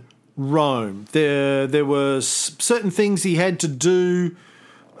reforming Rome. There were certain things he had to do.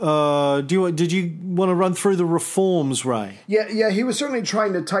 Did you want to run through the reforms, Ray? Yeah, he was certainly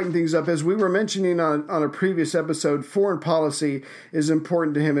trying to tighten things up. As we were mentioning on a previous episode, foreign policy is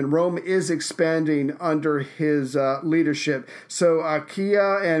important to him, and Rome is expanding under his leadership. So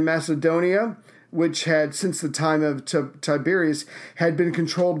Achaia and Macedonia, which had, since the time of Tiberius, had been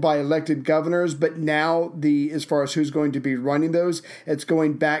controlled by elected governors, but now as far as who's going to be running those, it's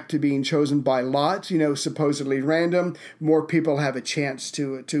going back to being chosen by lot, supposedly random. More people have a chance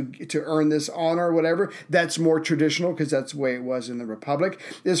to earn this honor or whatever. That's more traditional because that's the way it was in the Republic.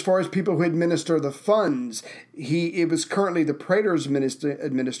 As far as people who administer the funds, it was currently the praetors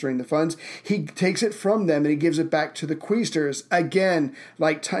administering the funds. He takes it from them and he gives it back to the quaestors, again,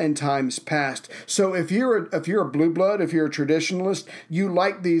 like in times past. So if you're a blue blood, if you're a traditionalist, you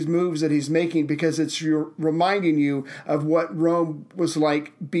like these moves that he's making because it's reminding you of what Rome was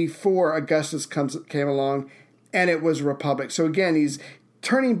like before Augustus came along, and it was a republic. So again, he's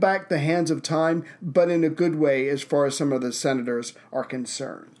turning back the hands of time, but in a good way as far as some of the senators are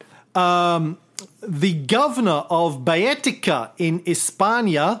concerned. The governor of Baetica in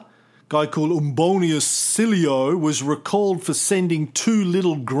Hispania, guy called Umbonius Silio, was recalled for sending too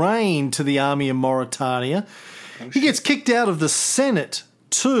little grain to the army in Mauritania. He gets kicked out of the Senate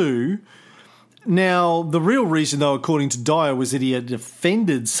too. Now, the real reason, though, according to Dyer, was that he had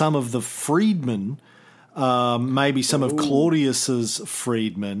offended some of the freedmen, maybe some of Claudius's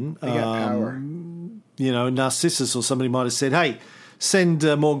freedmen. They got power. Narcissus or somebody might have said, hey, send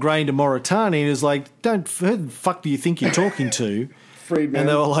more grain to Mauritania. And he was like, who the fuck do you think you're talking to? Freedmen. And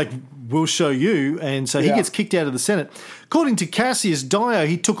they were like, we'll show you. And so he gets kicked out of the Senate. According to Cassius Dio,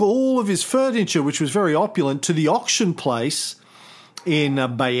 he took all of his furniture, which was very opulent, to the auction place in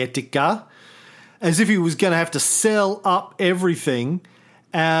Baetica, as if he was going to have to sell up everything.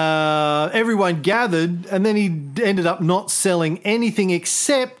 Everyone gathered, and then he ended up not selling anything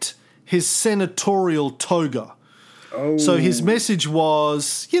except his senatorial toga. Oh. So his message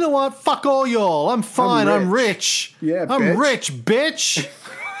was, you know what, fuck all y'all, I'm fine, I'm rich. Yeah, I'm rich, bitch.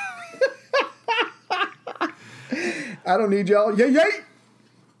 I don't need y'all. Yay, yay!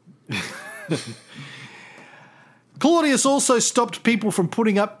 Claudius also stopped people from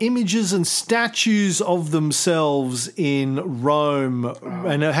putting up images and statues of themselves in Rome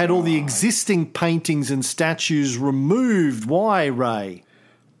and had all the existing paintings and statues removed. Why, Ray?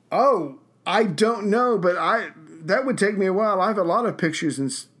 Oh, I don't know, but that would take me a while. I have a lot of pictures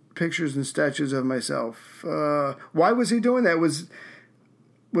and statues of myself. Why was he doing that? Was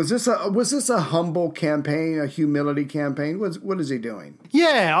this a humble campaign, a humility campaign? What is he doing?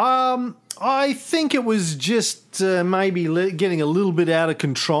 Yeah, I think it was just maybe getting a little bit out of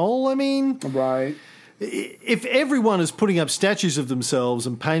control. I mean, right. If everyone is putting up statues of themselves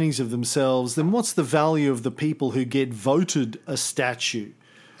and paintings of themselves, then what's the value of the people who get voted a statue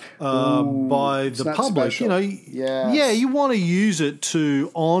by the public? Special. Yeah, you want to use it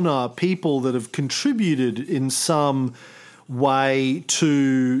to honour people that have contributed in some way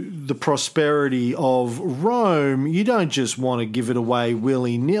to the prosperity of Rome. You don't just want to give it away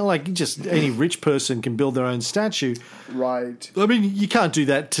willy-nilly. Like, just any rich person can build their own statue. Right. I mean, you can't do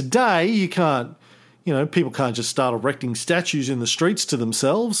that today. You can't, people can't just start erecting statues in the streets to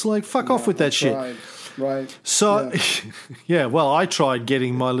themselves. Like, fuck off with that shit. Right. So, well, I tried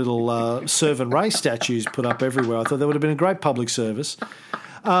getting my little Servant Ray statues put up everywhere. I thought that would have been a great public service.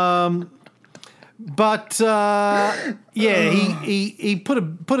 But he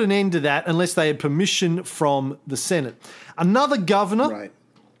put an end to that unless they had permission from the Senate. Another governor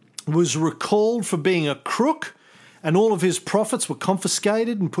was recalled for being a crook, and all of his profits were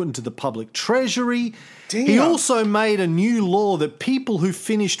confiscated and put into the public treasury. Damn. He also made a new law that people who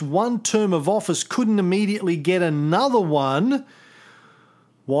finished one term of office couldn't immediately get another one.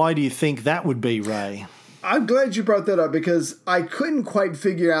 Why do you think that would be, Ray? I'm glad you brought that up because I couldn't quite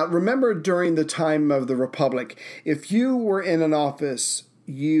figure out. Remember during the time of the Republic, if you were in an office,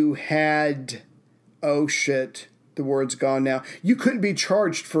 you had, oh shit, the word's gone now. You couldn't be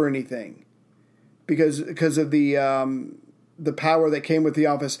charged for anything because of the power that came with the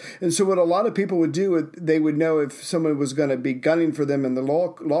office. And so what a lot of people would do, they would know if someone was going to be gunning for them in the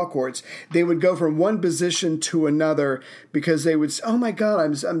law courts, they would go from one position to another because they would say, oh my God,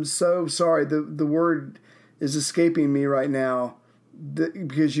 I'm so sorry. The word is escaping me right now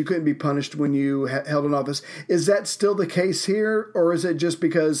because you couldn't be punished when you held an office. Is that still the case here, or is it just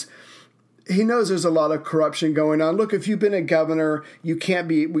because he knows there's a lot of corruption going on? Look, if you've been a governor, you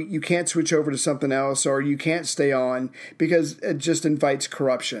can't switch over to something else, or you can't stay on because it just invites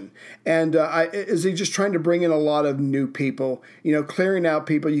corruption. And is he just trying to bring in a lot of new people, clearing out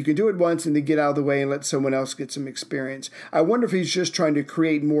people? You can do it once and then get out of the way and let someone else get some experience. I wonder if he's just trying to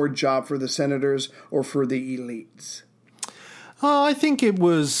create more job for the senators or for the elites. I think it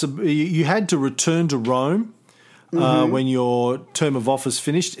was you had to return to Rome when your term of office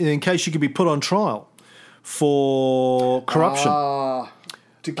finished, in case you could be put on trial for corruption.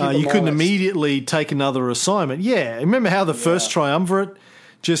 You couldn't immediately take another assignment. Yeah, remember how the first triumvirate,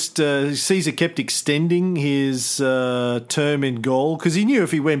 just Caesar kept extending his term in Gaul because he knew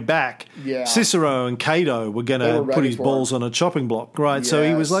if he went back, Cicero and Cato were going to put his balls on a chopping block, right? Yes. So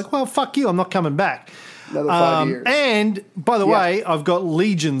he was like, well, fuck you, I'm not coming back. Another 5 years. And, by the way, I've got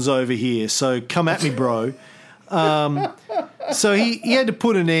legions over here, so come at me, bro. So he had to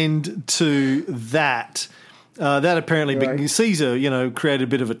put an end to that. That apparently, Caesar, created a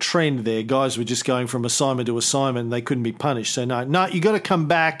bit of a trend there. Guys were just going from assignment to assignment and they couldn't be punished. So, no, you got to come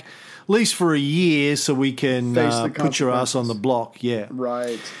back at least for a year so we can put your ass on the block. Yeah.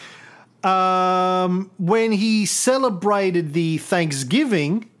 Right. When he celebrated the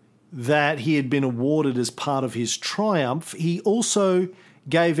Thanksgiving that he had been awarded as part of his triumph, he also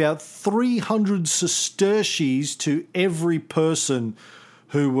gave out 300 sesterces to every person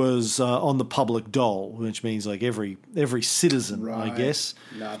who was on the public dole, which means like every citizen, I guess.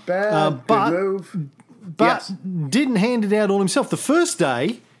 Not bad. Good move. But didn't hand it out all himself. The first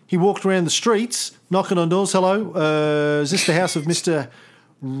day, he walked around the streets, knocking on doors. Hello, is this the house of Mr.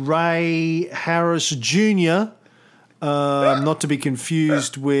 Ray Harris Jr.? Not to be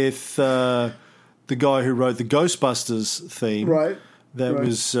confused with the guy who wrote the Ghostbusters theme. Right. That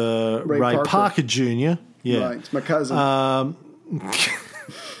was Ray Parker Jr. Yeah. Right, it's my cousin.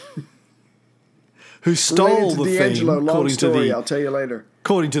 Who stole the D'Angelo, theme, long story, I'll tell you later.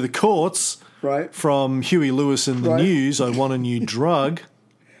 According to the courts, from Huey Lewis and the News, I Want a New Drug.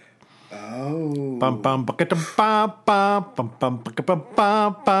 Oh. Want a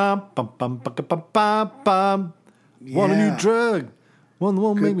new drug. One that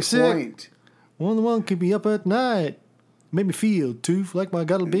won't make me sick. One that won't keep me up at night. Made me feel too like I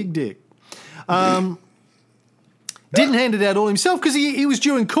got a big dick. Didn't hand it out all himself because he was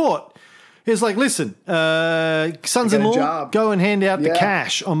due in court He's like, listen, I sons-in-law, got a job. go and hand out the Yeah.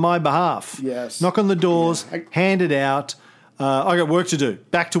 cash on my behalf. Yes. Knock on the doors, Yeah. hand it out. I got work to do.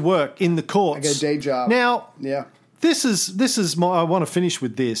 Back to work in the courts. I got a day job. Now, Yeah. this is my. I want to finish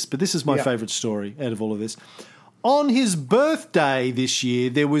with this, but this is my Yeah. favourite story out of all of this. On his birthday this year,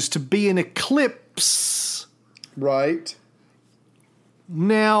 there was to be an eclipse. Right.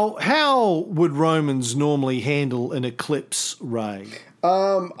 Now, how would Romans normally handle an eclipse, Ray?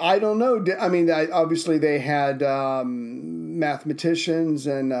 I don't know. I mean, obviously they had mathematicians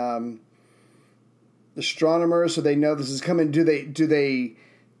and astronomers, so they know this is coming. Do they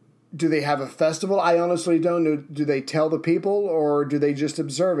have a festival? I honestly don't know. Do they tell the people or do they just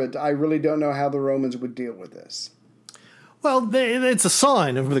observe it? I really don't know how the Romans would deal with this. Well, it's a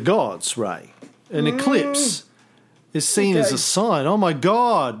sign of the gods, Ray. An eclipse is seen as a sign. Oh my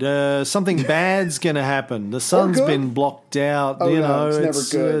God, something bad's going to happen. The sun's good. been blocked out. Oh, you no, know,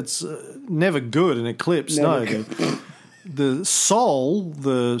 it's never good. It's never good. An eclipse, Never no. The sol,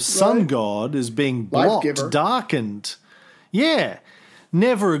 the sun Right. god, is being blocked, Life-giver. darkened. Yeah,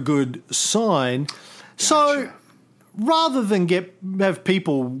 never a good sign. So rather than have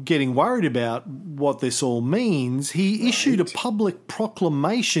people getting worried about what this all means, he issued a public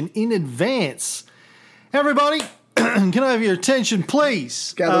proclamation in advance. Everybody, can I have your attention,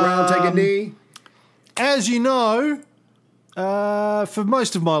 please? Gather around, take a knee. As you know, for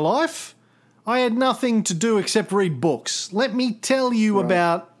most of my life, I had nothing to do except read books. Let me tell you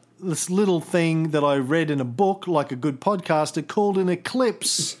about this little thing that I read in a book, like a good podcaster, called an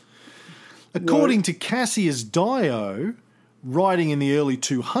eclipse. According to Cassius Dio, writing in the early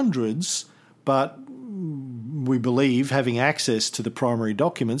 200s, but we believe having access to the primary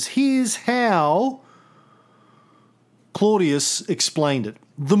documents, here's how Claudius explained it.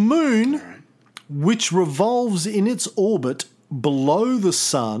 The moon, which revolves in its orbit below the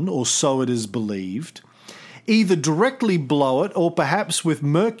sun, or so it is believed, either directly below it or perhaps with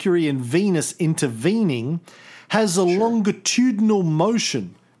Mercury and Venus intervening, has a longitudinal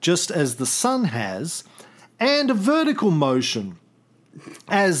motion, just as the sun has, and a vertical motion,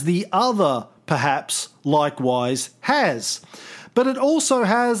 as the other perhaps likewise has. But it also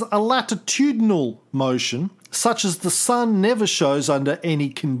has a latitudinal motion, such as the sun never shows under any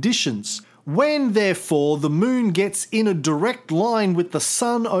conditions. When, therefore, the moon gets in a direct line with the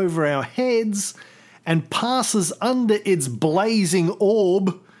sun over our heads and passes under its blazing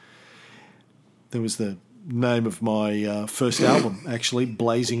orb, there was the name of my first album, actually,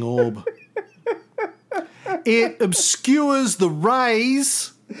 Blazing Orb. It obscures the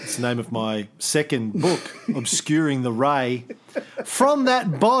rays, it's the name of my second book, Obscuring the Ray, from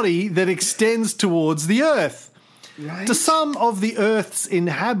that body that extends towards the earth. Right. To some of the Earth's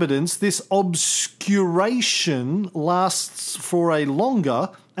inhabitants, this obscuration lasts for a longer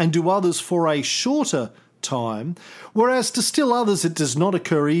and to others for a shorter time, whereas to still others it does not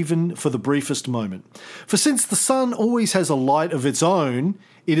occur even for the briefest moment. For since the sun always has a light of its own,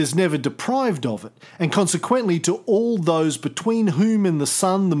 it is never deprived of it, and consequently to all those between whom and the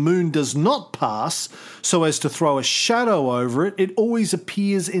sun the moon does not pass, so as to throw a shadow over it, it always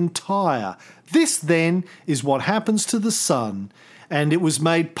appears entire. This, then, is what happens to the sun, and it was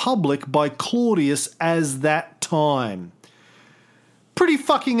made public by Claudius as that time. Pretty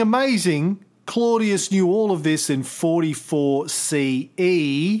fucking amazing. Claudius knew all of this in 44 CE.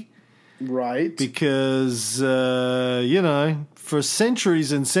 Right. Because, for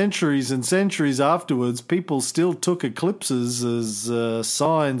centuries and centuries and centuries afterwards, people still took eclipses as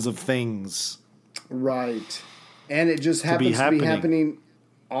signs of things. Right. And it just happens to be happening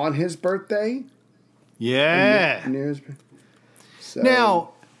on his birthday? Yeah. Near his birthday. So, Now,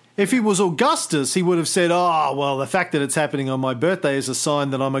 if he was Augustus, he would have said, oh, well, the fact that it's happening on my birthday is a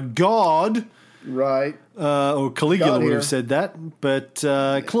sign that I'm a god. right. Or Caligula God would here. have said that. But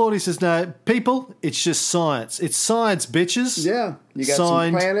Claudius says, no, people, it's just science. It's science, bitches. Yeah. You got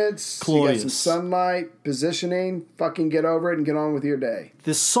Signed, some planets, Claudius. you got some sunlight, positioning. Fucking get over it and get on with your day.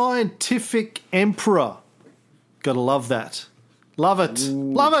 The scientific emperor. Gotta love that. Love it.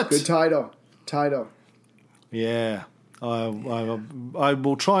 Love it. Good title. Yeah. I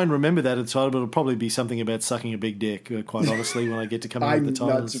will try and remember that at the title, but it'll probably be something about sucking a big dick, quite honestly, when I get to come up I'm with the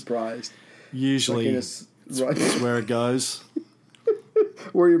not titles. surprised. Usually Right. that's where it goes.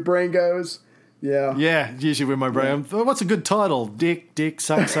 Where your brain goes. Yeah. Yeah, usually where my brain... What's a good title? Dick,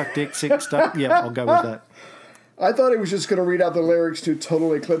 suck, dick, sick, stuck. Yeah, I'll go with that. I thought he was just going to read out the lyrics to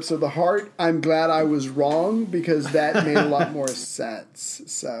Total Eclipse of the Heart. I'm glad I was wrong because that made a lot more sense.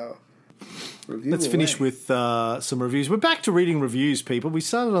 So, Let's finish with some reviews. We're back to reading reviews, people. We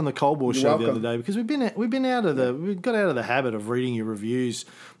started on the Cold War show the other day because we've got out of the habit of reading your reviews.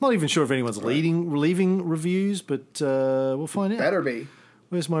 I'm not even sure if anyone's leaving reviews, but we'll find out. Better be.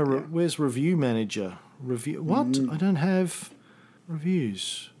 Where's Review Manager? Review what? I don't have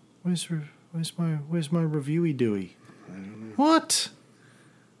reviews. Where's my reviewy Dewey? I don't know. What?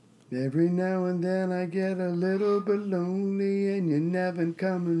 Every now and then I get a little bit lonely and you're never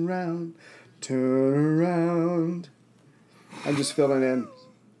coming round. Turn around. I'm just filling in.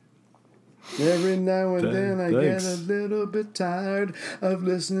 Every now and then I get a little bit tired of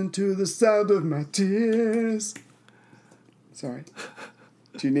listening to the sound of my tears. Sorry.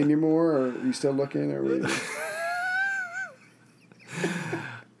 Do you need any more, or are you still looking? Or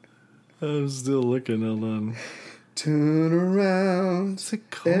I'm still looking. Hold on. Turn around. What's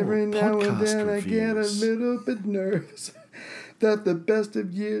it called? Every now and Podcast then reviews. I get a little bit nervous that the best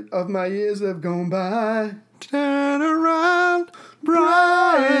of my years have gone by. Turn around,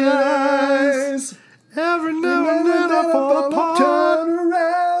 bright eyes. Every now and then I fall apart. Turn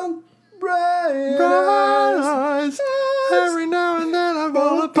around, bright eyes. Every now and then I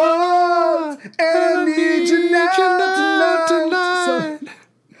fall apart. And I need you now tonight.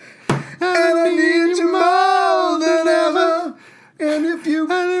 And I need you more than ever. And if you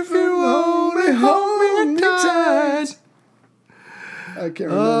only hold me tight. I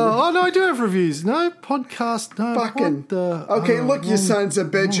can't remember. Oh no, I do have reviews. No podcast. No. Fucking. What the, Okay, look, you sons of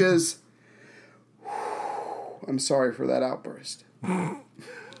bitches. I'm sorry for that outburst.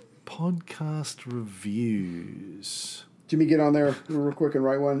 Podcast reviews. Jimmy, get on there real quick and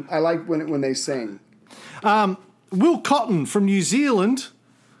write one. I like when they sing. Will Cotton from New Zealand.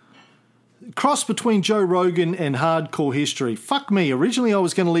 Cross between Joe Rogan and Hardcore History. Fuck me. Originally, I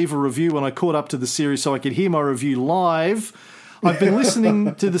was going to leave a review when I caught up to the series so I could hear my review live. I've been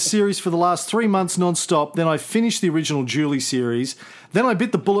listening to the series for the last 3 months non-stop. Then I finished the original Julie series. Then I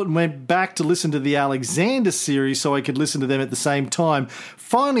bit the bullet and went back to listen to the Alexander series so I could listen to them at the same time.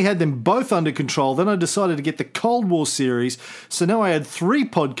 Finally had them both under control. Then I decided to get the Cold War series. So now I had 3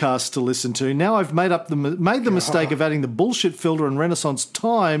 podcasts to listen to. Now I've made the mistake of adding the bullshit filter and Renaissance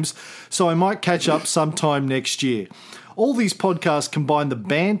Times, so I might catch up sometime next year. All these podcasts combine the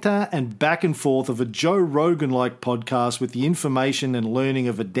banter and back and forth of a Joe Rogan-like podcast with the information and learning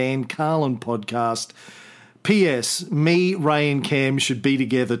of a Dan Carlin podcast. P.S. Me, Ray, and Cam should be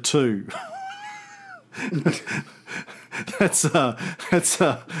together too. That's a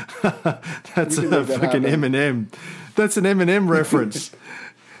fucking Eminem. That's an Eminem reference.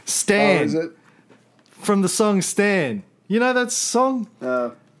 Stan. Oh, is it? From the song Stan. You know that song?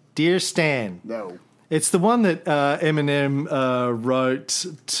 Dear Stan. No. It's the one that Eminem wrote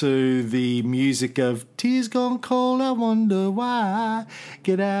to the music of Tears Gone Cold, I wonder why.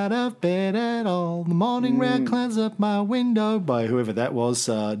 Get out of bed at all. The morning rain climbs up my window. By whoever that was,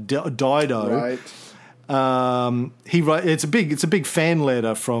 Dido. Right. He wrote. It's a big fan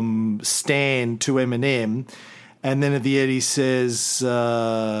letter from Stan to Eminem, and then at the end he says,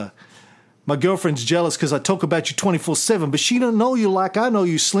 my girlfriend's jealous because I talk about you 24/7, but she don't know you like I know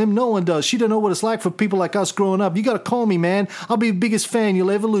you, Slim. No one does. She don't know what it's like for people like us growing up. You got to call me, man. I'll be the biggest fan you'll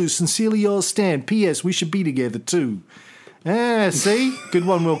ever lose. Sincerely yours, Stan. P.S. We should be together, too. See? Good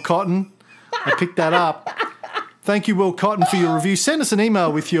one, Will Cotton. I picked that up. Thank you, Will Cotton, for your review. Send us an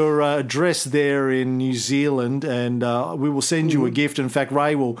email with your address there in New Zealand, and we will send you a gift. In fact,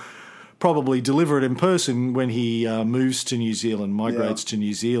 Ray will probably deliver it in person when he moves to New Zealand, migrates to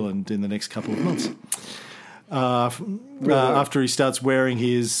New Zealand in the next couple of months. After he starts wearing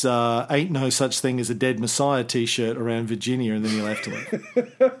his Ain't No Such Thing as a Dead Messiah t-shirt around Virginia, and then he'll have to leave.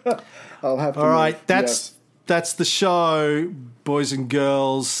 I'll have to. All right, that's the show, boys and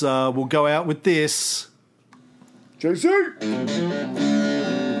girls. We'll go out with this. JC!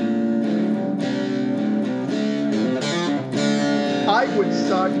 I would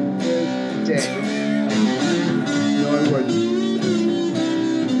suck his dick. No, I wouldn't.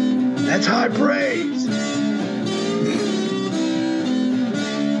 That's high praise.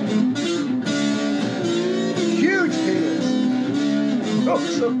 Huge penis. Oh,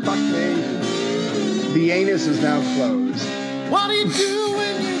 so fuck me. The anus is now closed. What do you do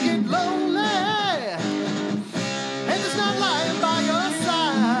when you get lonely and there's not lying by your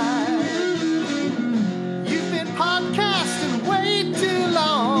side? You've been podcasting way too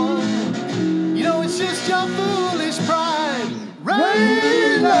long. You know it's just your foolish pride.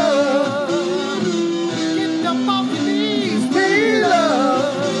 Ray love, get up off your knees. Ray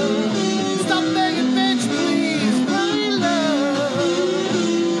love, stop begging, bitch, please. Ray love,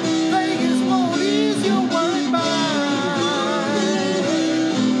 Vegas won't ease your worried mind.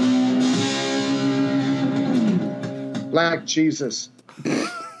 Jesus.